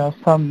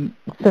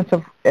sense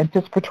of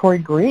anticipatory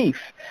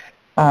grief,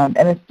 and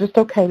it's just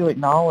okay to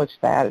acknowledge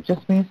that. It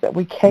just means that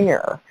we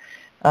care.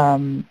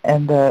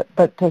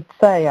 But to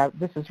say,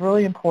 this is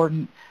really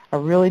important, I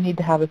really need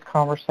to have this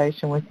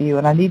conversation with you,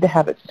 and I need to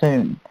have it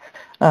soon,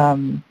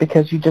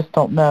 because you just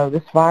don't know.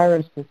 This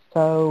virus is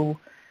so,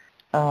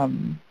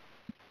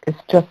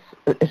 it's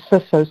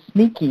just so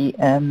sneaky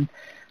and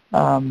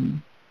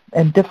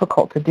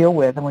difficult to deal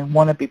with, and we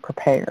want to be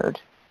prepared.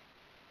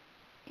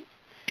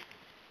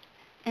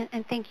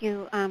 And thank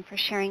you for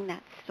sharing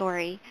that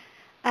story.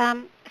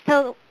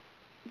 So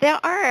there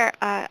are,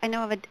 I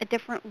know of a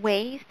different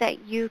ways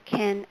that you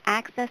can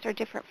access or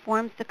different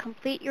forms to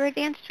complete your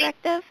advance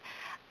directive.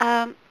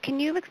 Can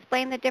you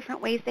explain the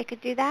different ways they could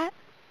do that?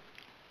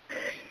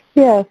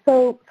 Yeah,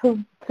 so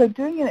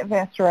doing an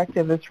advance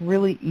directive is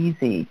really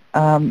easy.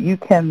 You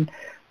can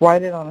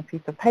write it on a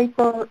piece of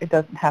paper. It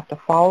doesn't have to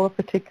follow a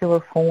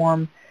particular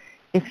form.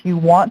 If you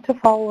want to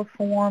follow a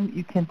form,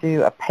 you can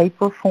do a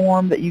paper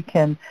form that you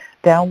can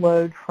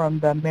download from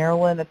the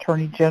Maryland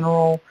Attorney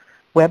General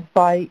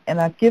website,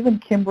 and I've given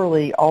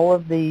Kimberly all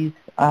of these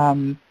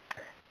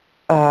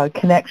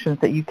connections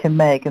that you can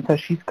make, and so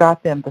she's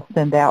got them to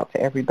send out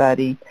to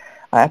everybody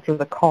after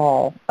the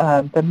call.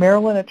 The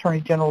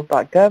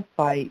MarylandAttorneyGeneral.gov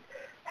site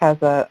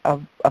has a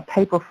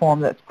paper form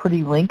that's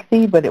pretty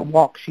lengthy, but it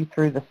walks you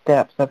through the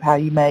steps of how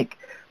you make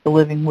the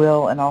living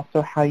will and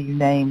also how you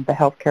name the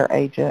healthcare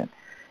agent.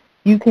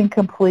 You can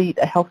complete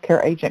a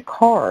healthcare agent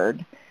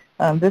card.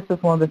 This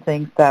is one of the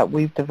things that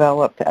we've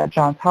developed at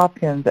Johns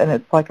Hopkins, and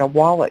it's like a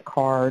wallet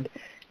card,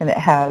 and it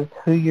has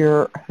who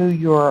your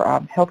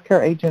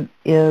healthcare agent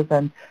is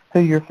and who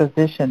your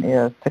physician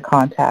is to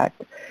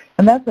contact.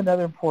 And that's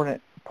another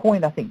important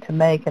point, I think, to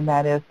make, and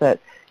that is that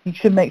you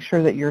should make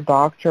sure that your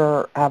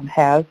doctor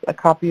has a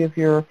copy of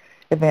your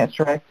advance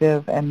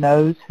directive and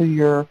knows who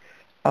your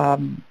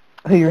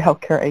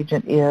healthcare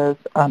agent is.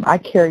 I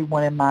carry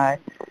one in my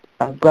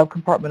glove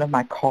compartment of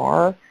my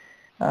car.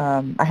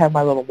 I have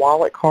my little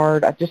wallet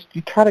card.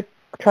 You try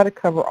to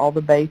cover all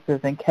the bases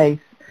in case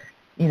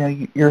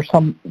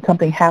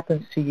something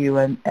happens to you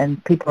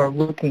and people are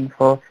looking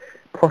for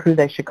who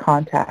they should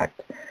contact.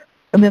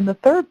 And then the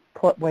third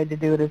way to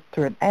do it is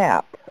through an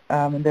app.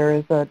 And there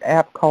is an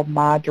app called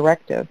My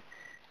Directive,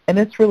 and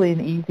it's really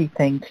an easy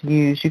thing to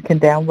use. You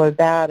can download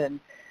that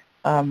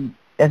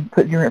and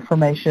put your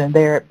information in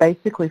there. It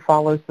basically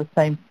follows the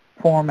same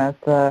form as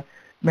the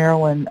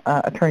Maryland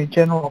Attorney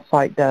General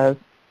site does.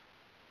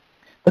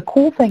 The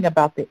cool thing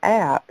about the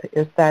app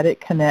is that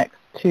it connects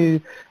to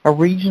a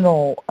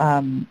regional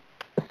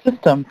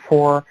system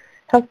for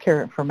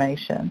healthcare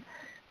information.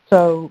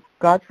 So,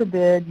 God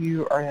forbid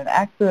you are in an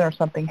accident or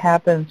something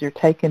happens, you're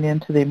taken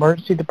into the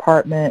emergency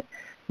department,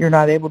 you're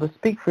not able to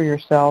speak for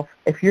yourself.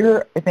 If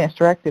your advance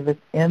directive is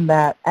in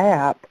that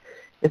app,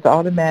 it's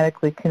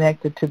automatically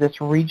connected to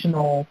this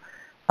regional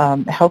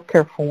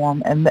healthcare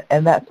form, and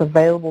that's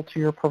available to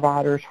your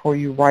providers for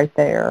you right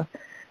there.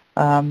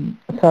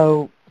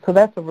 So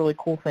that's a really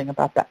cool thing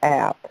about the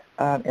app,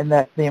 and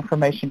that the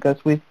information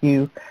goes with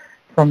you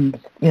from,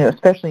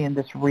 especially in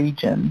this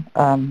region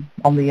on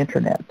the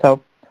internet.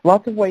 So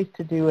lots of ways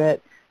to do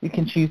it. You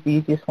can choose the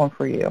easiest one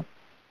for you.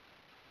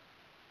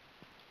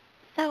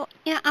 So,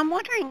 I'm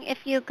wondering if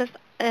because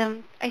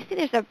I see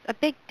there's a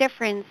big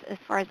difference as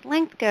far as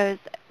length goes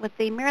with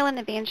the Maryland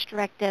Advance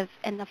Directive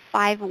and the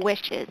 5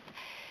 wishes.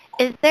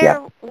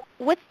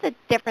 What's the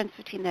difference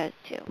between those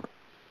two?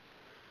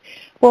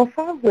 Well,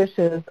 5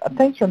 wishes,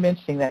 thanks for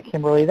mentioning that,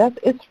 Kimberly.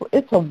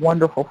 It's a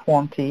wonderful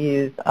form to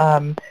use.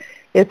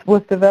 It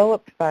was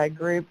developed by a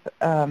group,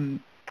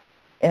 and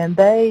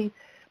they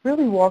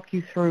really walk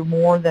you through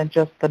more than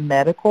just the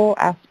medical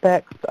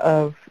aspects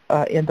of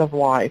end of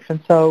life. And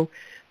so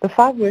the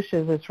 5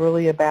 wishes is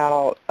really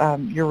about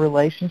your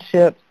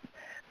relationships,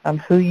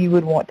 who you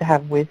would want to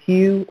have with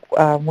you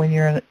when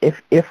you're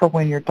if or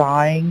when you're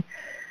dying,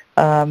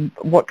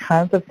 what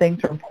kinds of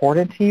things are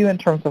important to you in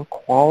terms of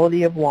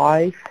quality of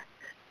life.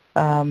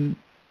 Do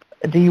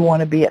you want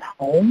to be at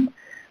home?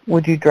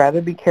 Would you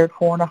rather be cared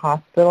for in a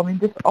hospital? I mean,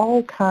 just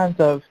all kinds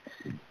of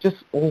just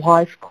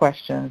life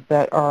questions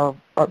that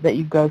that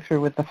you go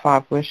through with the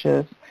 5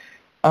 wishes.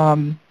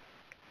 My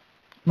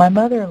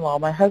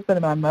husband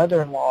and my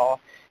mother-in-law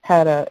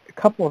had a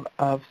couple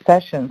of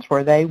sessions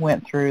where they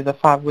went through the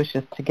 5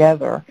 wishes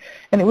together,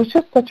 and it was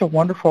just such a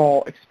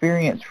wonderful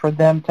experience for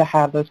them to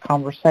have those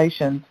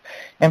conversations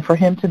and for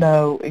him to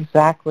know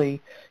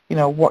exactly,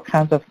 what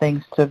kinds of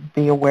things to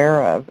be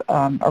aware of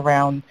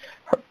around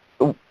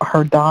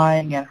her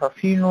dying and her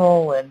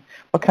funeral, and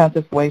what kinds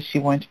of ways she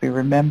wanted to be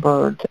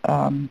remembered,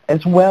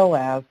 as well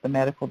as the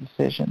medical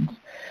decisions.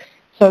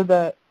 So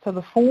the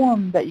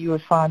form that you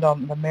would find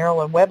on the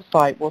Maryland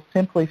website will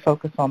simply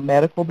focus on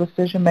medical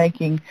decision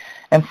making,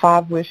 and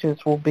 5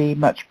 wishes will be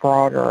much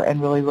broader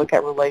and really look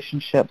at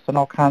relationships and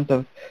all kinds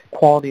of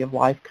quality of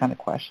life kind of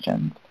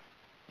questions.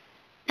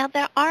 Now,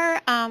 there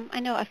are, I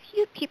know, a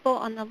few people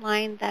on the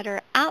line that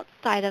are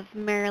outside of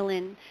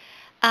Maryland.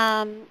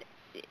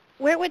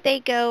 Where would they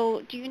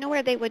go? Do you know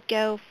where they would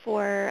go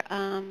for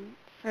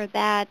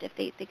that if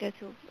they go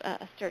to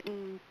a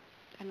certain,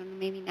 I don't know,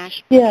 maybe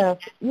national?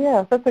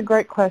 Yes, that's a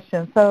great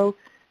question. So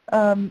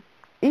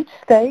each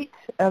state,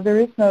 there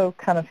is no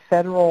kind of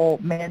federal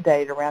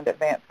mandate around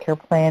advanced care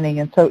planning,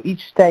 and so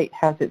each state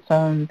has its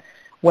own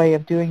way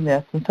of doing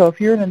this. And so if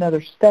you're in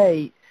another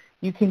state,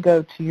 you can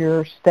go to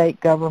your state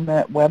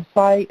government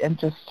website and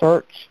just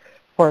search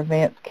for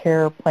advanced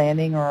care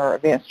planning or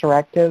advanced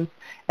directives,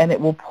 and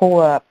it will pull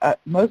up.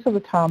 Most of the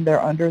time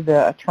they're under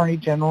the Attorney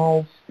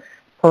General's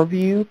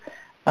purview,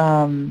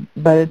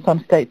 but in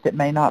some states it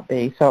may not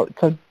be.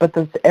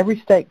 But every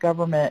state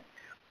government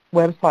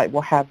website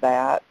will have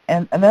that.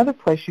 And another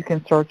place you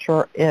can search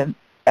are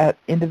at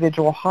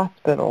individual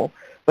hospital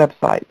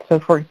websites. So,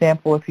 for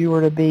example, if you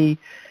were to be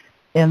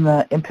in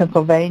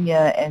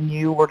Pennsylvania and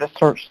you were to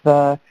search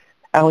the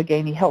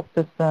Allegheny Health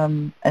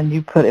System and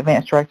you put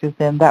advanced directives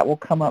in, that will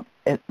come up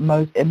in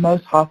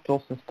most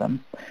hospital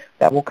systems.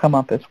 That will come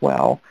up as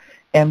well.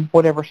 And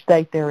whatever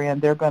state they're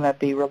in, they're going to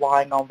be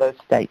relying on those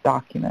state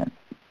documents.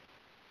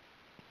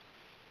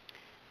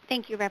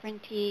 Thank you,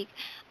 Reverend Teague.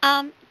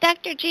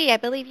 Dr. G, I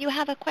believe you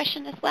have a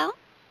question as well?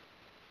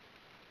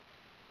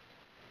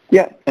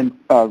 Yeah, and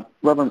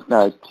Reverend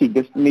Teague,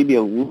 this may be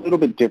a little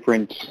bit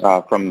different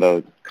from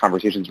the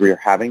conversations we are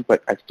having,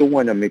 but I still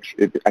want to make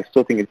sure, I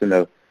still think it's in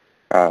the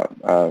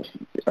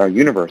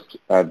universe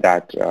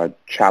that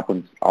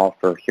chaplains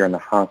offer here in the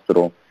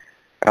hospital.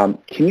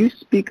 Can you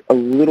speak a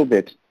little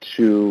bit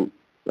to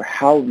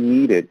how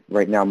needed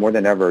right now more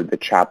than ever the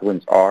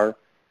chaplains are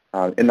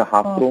in the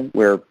hospital,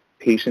 where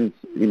patients,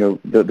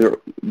 their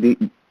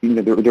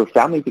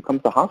family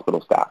becomes the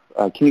hospital staff?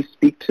 Can you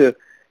speak to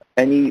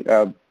any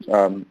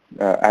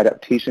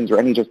adaptations or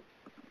any just,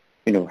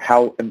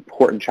 how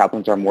important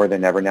chaplains are more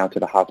than ever now to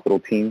the hospital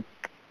team?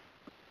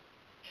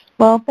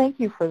 Well, thank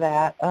you for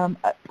that.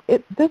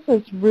 This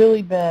has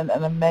really been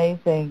an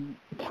amazing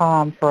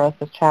time for us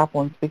as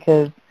chaplains,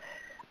 because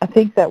I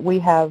think that we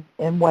have,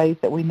 in ways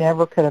that we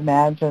never could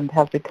imagine,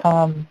 have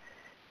become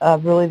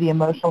really the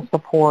emotional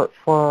support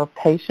for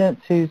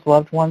patients whose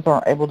loved ones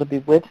aren't able to be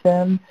with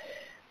them.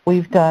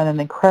 We've done an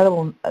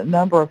incredible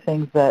number of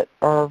things that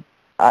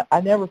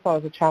I never thought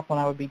as a chaplain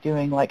I would be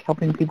doing, like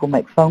helping people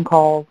make phone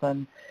calls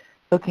and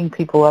hooking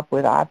people up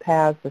with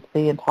iPads to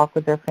see and talk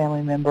with their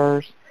family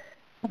members.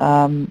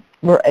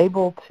 We're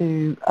able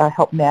to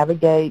help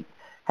navigate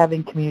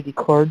having community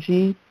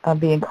clergy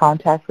be in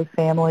contact with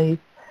families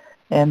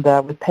and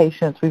with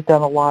patients. We've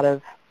done a lot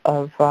of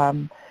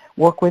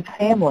work with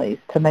families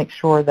to make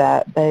sure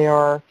that they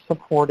are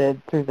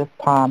supported through this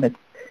time.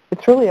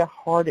 It's really a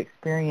hard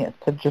experience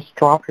to just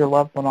drop your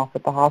loved one off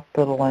at the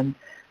hospital and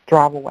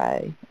drive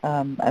away,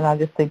 and I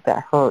just think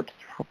that hurts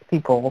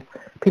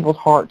people's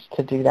hearts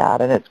to do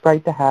that. And it's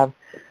great to have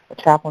a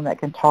chaplain that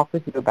can talk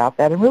with you about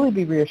that and really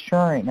be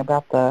reassuring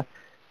about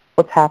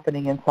what's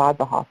happening inside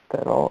the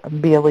hospital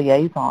and be a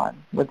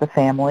liaison with the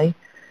family.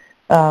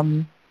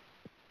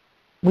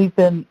 We've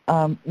been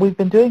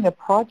doing a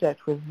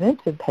project with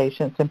vented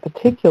patients in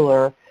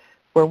particular,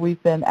 where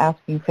we've been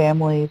asking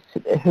families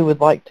who would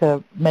like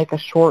to make a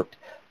short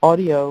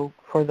audio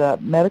for the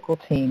medical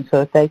team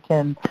so that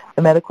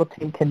the medical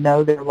team can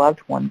know their loved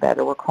one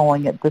better. We're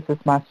calling it "This Is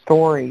My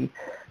Story."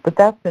 But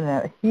that's been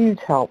a huge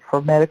help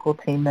for medical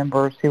team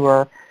members who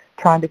are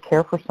trying to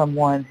care for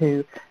someone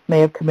who may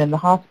have come in the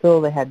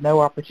hospital. They had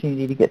no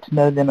opportunity to get to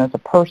know them as a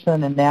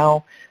person, and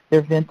now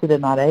they're vented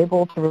and not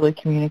able to really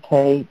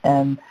communicate.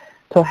 And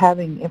so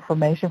having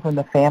information from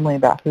the family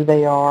about who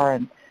they are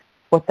and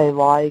what they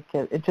like,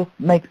 it just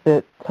makes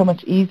it so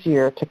much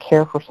easier to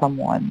care for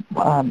someone,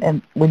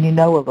 and when you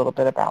know a little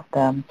bit about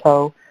them.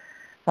 So,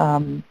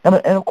 and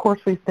of course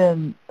I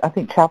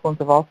think chaplains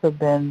have also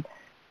been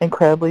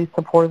incredibly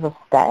supportive of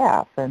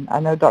staff. And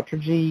I know, Dr.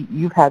 G,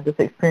 you've had this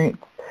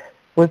experience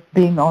with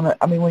being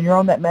when you're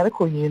on that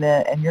medical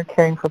unit and you're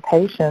caring for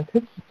patients,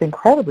 it's just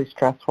incredibly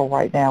stressful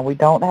right now. We're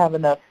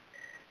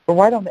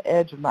right on the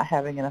edge of not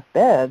having enough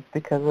beds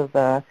because of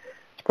the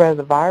spread of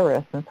the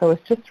virus, and so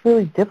it's just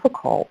really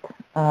difficult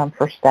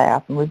for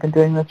staff, and we've been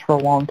doing this for a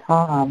long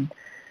time.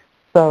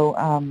 So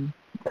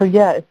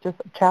yeah, it's just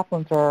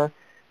chaplains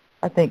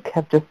I think,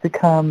 have just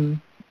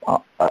become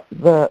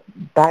the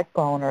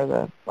backbone,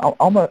 or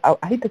almost, I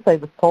hate to say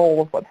the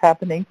soul of what's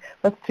happening.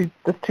 That's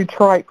too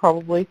trite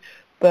probably,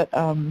 but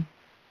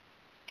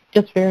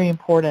just very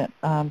important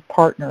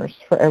partners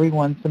for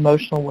everyone's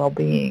emotional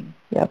well-being.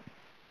 Yep.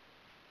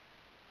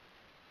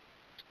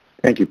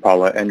 Thank you,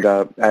 Paula. And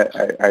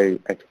I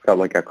felt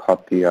like I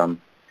caught the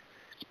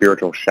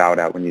spiritual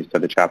shout-out when you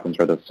said the chaplains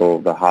are the soul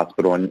of the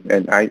hospital,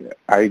 and I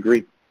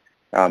agree.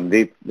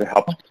 They've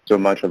helped so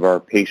much of our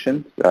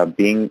patients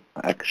becoming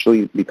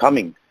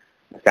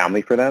a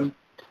family for them,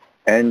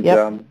 and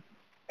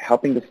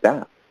helping the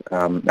staff.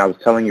 I was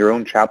telling your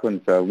own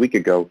chaplains a week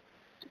ago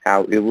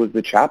how it was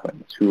the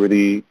chaplains who were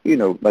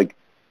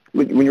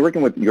when you're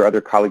working with your other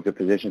colleagues of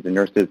physicians and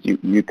nurses,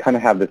 you kind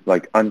of have this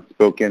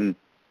unspoken,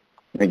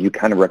 and you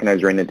kind of recognize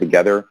you're in it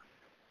together.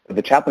 But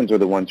the chaplains are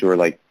the ones who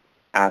are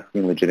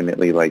asking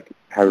legitimately,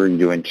 how are you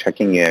doing,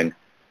 checking in,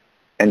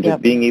 and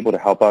just being able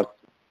to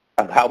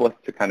allow us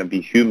to kind of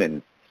be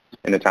human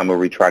in a time where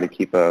we try to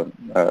keep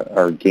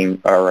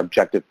our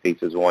objective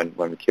faces on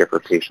when we care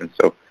for patients.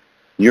 So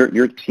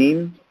your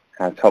team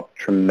has helped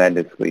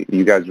tremendously.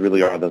 You guys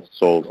really are the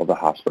soul of the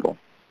hospital.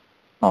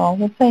 Oh,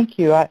 well, thank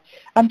you.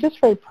 I'm just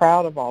very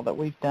proud of all that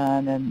we've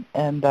done,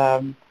 and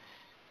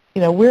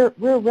we're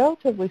a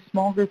relatively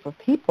small group of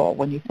people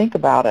when you think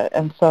about it,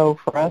 and so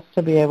for us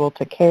to be able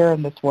to care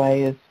in this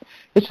way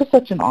it's just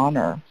such an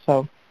honor.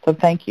 So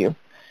thank you.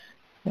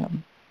 Yeah.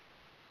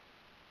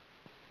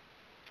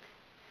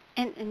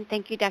 And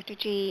thank you, Dr.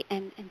 G,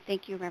 and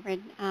thank you,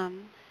 Reverend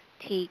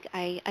Teague.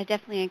 I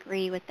definitely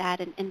agree with that,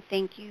 and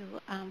thank you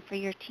for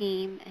your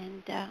team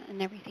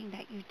and everything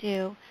that you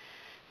do.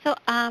 So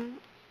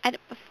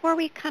before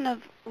we kind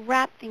of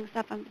wrap things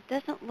up, it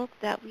doesn't look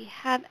that we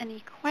have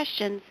any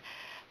questions.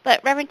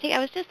 But Reverend Teague, I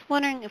was just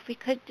wondering if we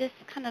could just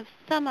kind of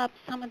sum up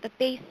some of the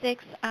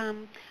basics. I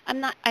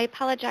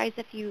apologize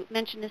if you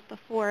mentioned this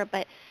before,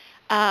 but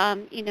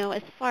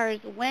as far as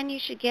when you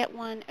should get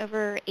one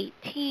over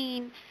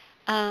 18,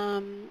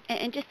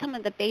 and just some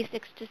of the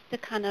basics, just to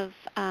kind of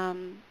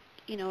some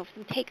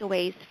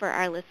takeaways for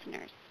our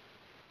listeners.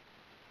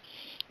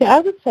 Yeah,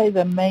 I would say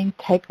the main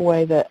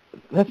takeaway,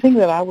 the thing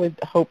that I would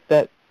hope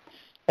that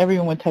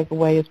everyone would take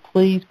away is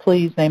please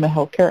name a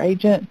healthcare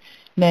agent.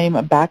 name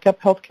a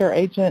backup healthcare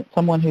agent,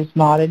 someone who's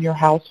not in your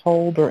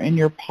household or in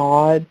your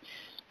pod,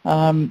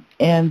 and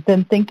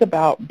then think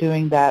about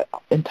doing that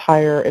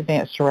entire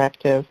advance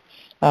directive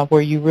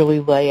where you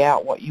really lay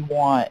out what you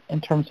want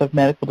in terms of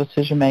medical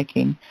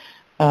decision-making.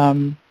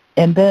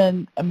 And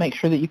then make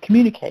sure that you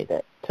communicate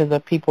it to the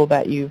people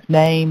that you've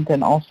named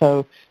and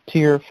also to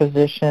your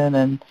physician,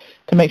 and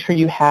to make sure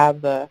you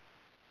have the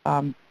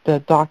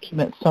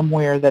documents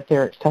somewhere that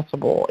they're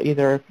accessible,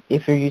 either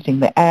if you're using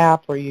the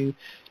app or you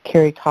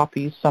carry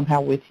copies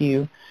somehow with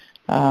you.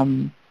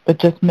 But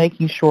just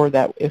making sure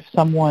that if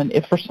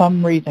for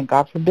some reason,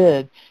 God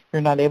forbid,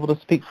 you're not able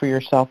to speak for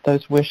yourself,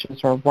 those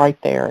wishes are right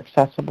there,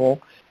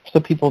 accessible, so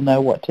people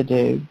know what to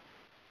do.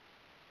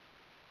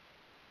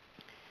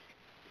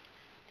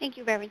 Thank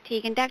you, Reverend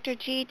Teague. And Dr.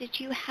 G, did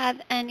you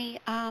have any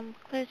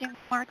closing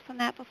remarks on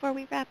that before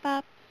we wrap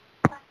up?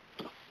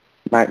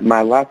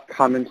 My last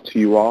comments to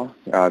you all,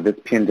 this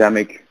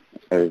pandemic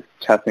is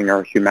testing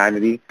our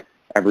humanity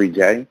every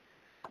day.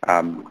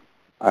 One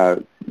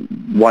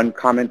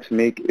comment to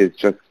make is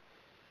just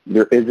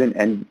there is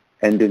an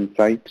end in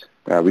sight.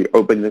 We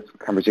opened this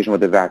conversation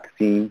with a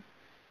vaccine.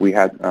 We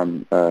had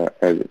an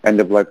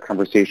end-of-life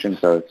conversation,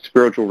 so a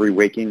spiritual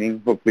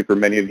reawakening, hopefully for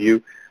many of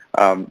you.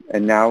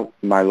 And now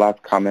my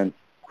last comment,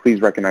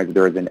 please recognize that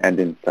there is an end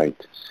in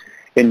sight.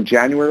 In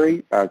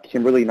January,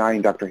 Kimberly and I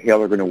and Dr.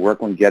 Hale are going to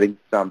work on getting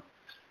some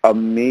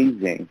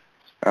amazing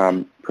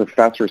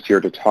professors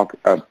here to talk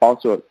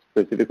also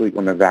specifically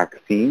on the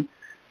vaccine.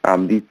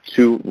 These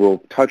two will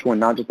touch on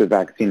not just the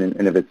vaccine in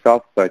and of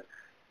itself, but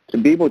to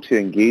be able to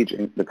engage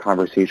in the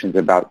conversations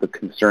about the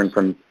concern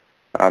from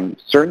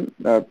certain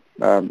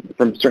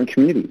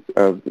communities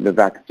of the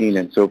vaccine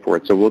and so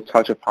forth. So we'll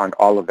touch upon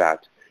all of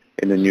that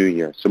in the new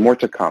year. So more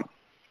to come.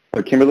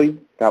 So Kimberly,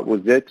 that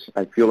was it.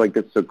 I feel like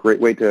this is a great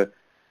way to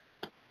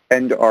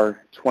end our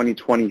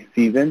 2020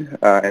 season.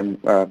 And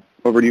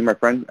over to you, my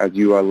friend, as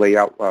you lay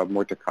out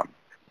more to come.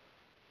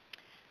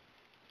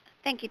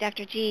 Thank you,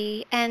 Dr.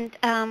 G. And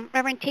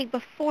Reverend Teague,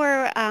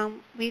 before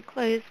we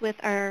close with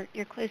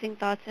your closing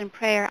thoughts and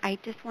prayer, I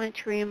just wanted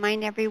to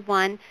remind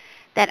everyone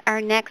that our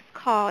next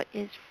call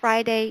is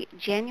Friday,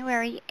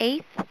 January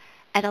 8th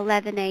at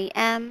 11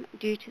 a.m.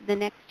 due to the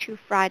next 2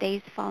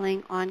 Fridays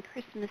falling on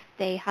Christmas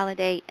Day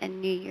holiday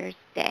and New Year's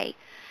Day.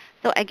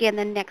 So again,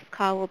 the next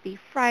call will be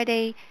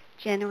Friday,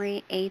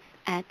 January 8th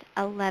at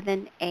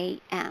 11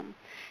 a.m.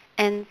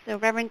 And so,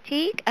 Reverend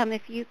Teague,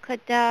 if you could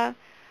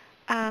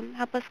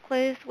help us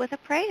close with a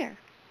prayer.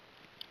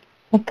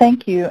 Well,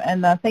 thank you,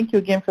 and thank you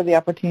again for the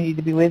opportunity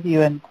to be with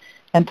you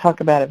and talk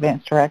about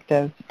advanced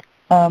directives.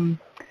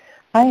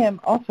 I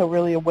am also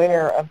really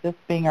aware of this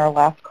being our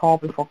last call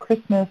before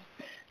Christmas.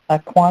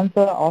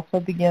 Kwanzaa also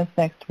begins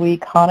next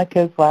week.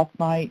 Hanukkah's last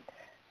night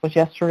was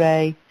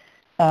yesterday.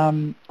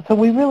 So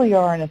we really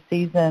are in a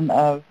season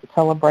of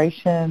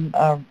celebration,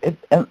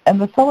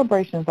 and the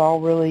celebrations all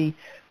really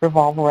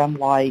revolve around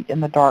light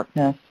and the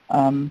darkness.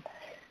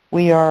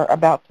 We are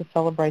about to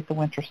celebrate the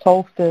winter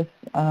solstice,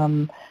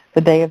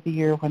 the day of the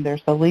year when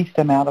there's the least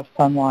amount of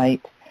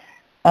sunlight.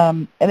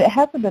 And it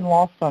hasn't been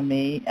lost on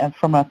me, and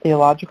from a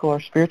theological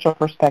or spiritual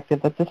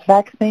perspective, that this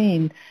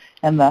vaccine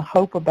and the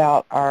hope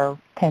about our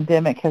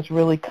pandemic has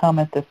really come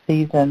at this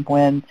season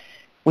when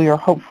we are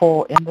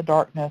hopeful in the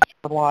darkness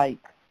for light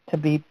to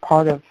be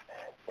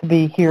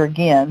here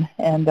again.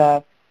 And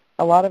a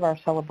lot of our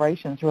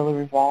celebrations really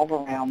revolve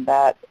around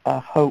that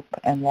hope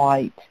and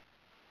light.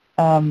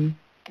 So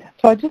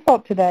I just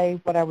thought today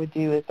what I would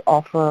do is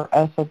offer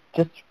us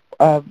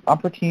an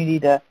opportunity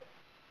to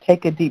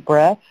take a deep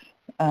breath.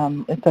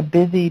 It's a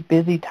busy,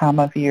 busy time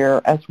of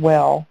year as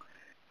well.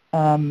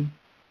 And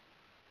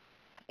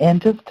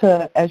just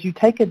to, as you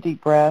take a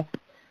deep breath,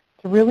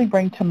 to really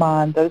bring to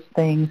mind those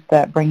things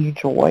that bring you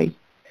joy.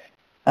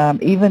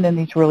 Even in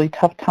these really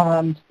tough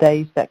times,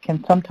 days that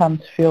can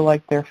sometimes feel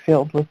like they're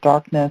filled with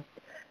darkness,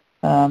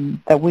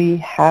 that we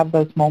have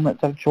those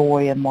moments of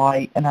joy and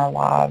light in our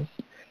lives.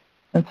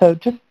 And so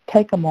just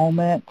take a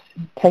moment,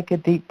 take a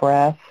deep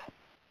breath,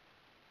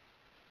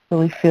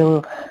 really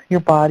feel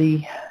your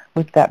body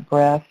with that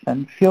breath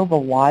and feel the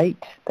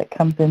light that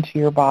comes into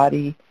your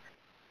body,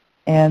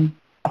 and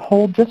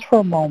hold just for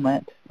a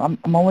moment. I'm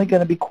only going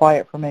to be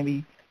quiet for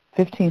maybe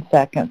 15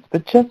 seconds,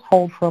 but just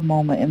hold for a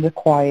moment in the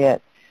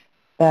quiet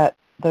that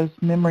those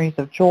memories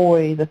of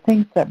joy, the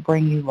things that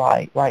bring you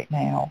light right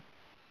now.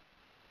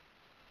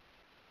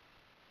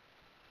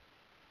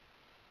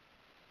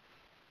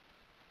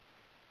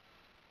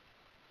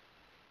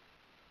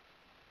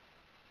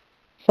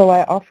 So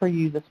I offer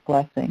you this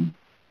blessing.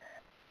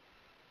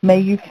 May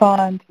you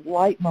find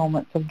light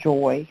moments of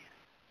joy.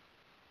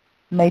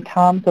 May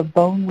times of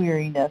bone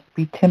weariness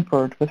be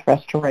tempered with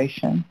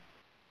restoration.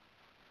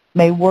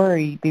 May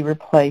worry be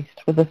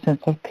replaced with a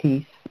sense of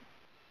peace.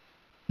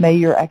 May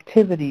your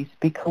activities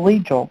be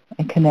collegial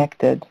and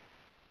connected.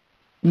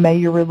 May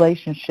your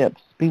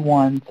relationships be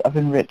ones of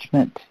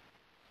enrichment.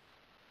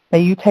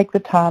 May you take the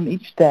time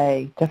each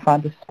day to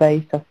find a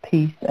space of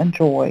peace and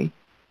joy.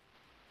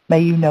 May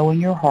you know in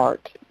your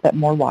heart that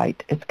more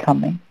light is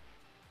coming.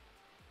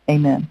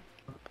 Amen.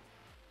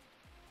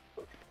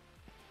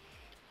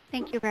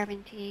 Thank you,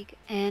 Reverend Teague.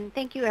 And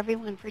thank you,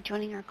 everyone, for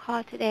joining our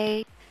call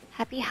today.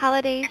 Happy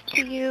holidays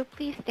to you.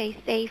 Please stay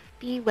safe,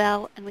 be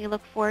well, and we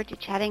look forward to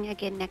chatting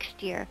again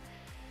next year.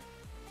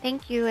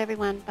 Thank you,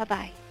 everyone.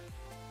 Bye-bye.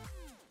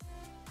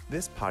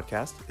 This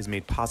podcast is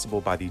made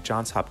possible by the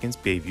Johns Hopkins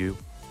Bayview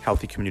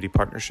Healthy Community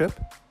Partnership,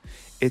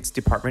 its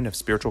Department of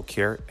Spiritual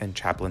Care and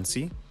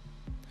Chaplaincy,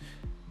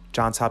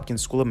 Johns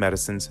Hopkins School of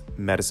Medicine's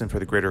Medicine for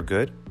the Greater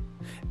Good,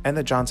 and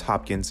the Johns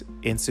Hopkins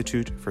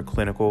Institute for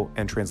Clinical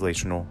and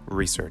Translational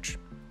Research.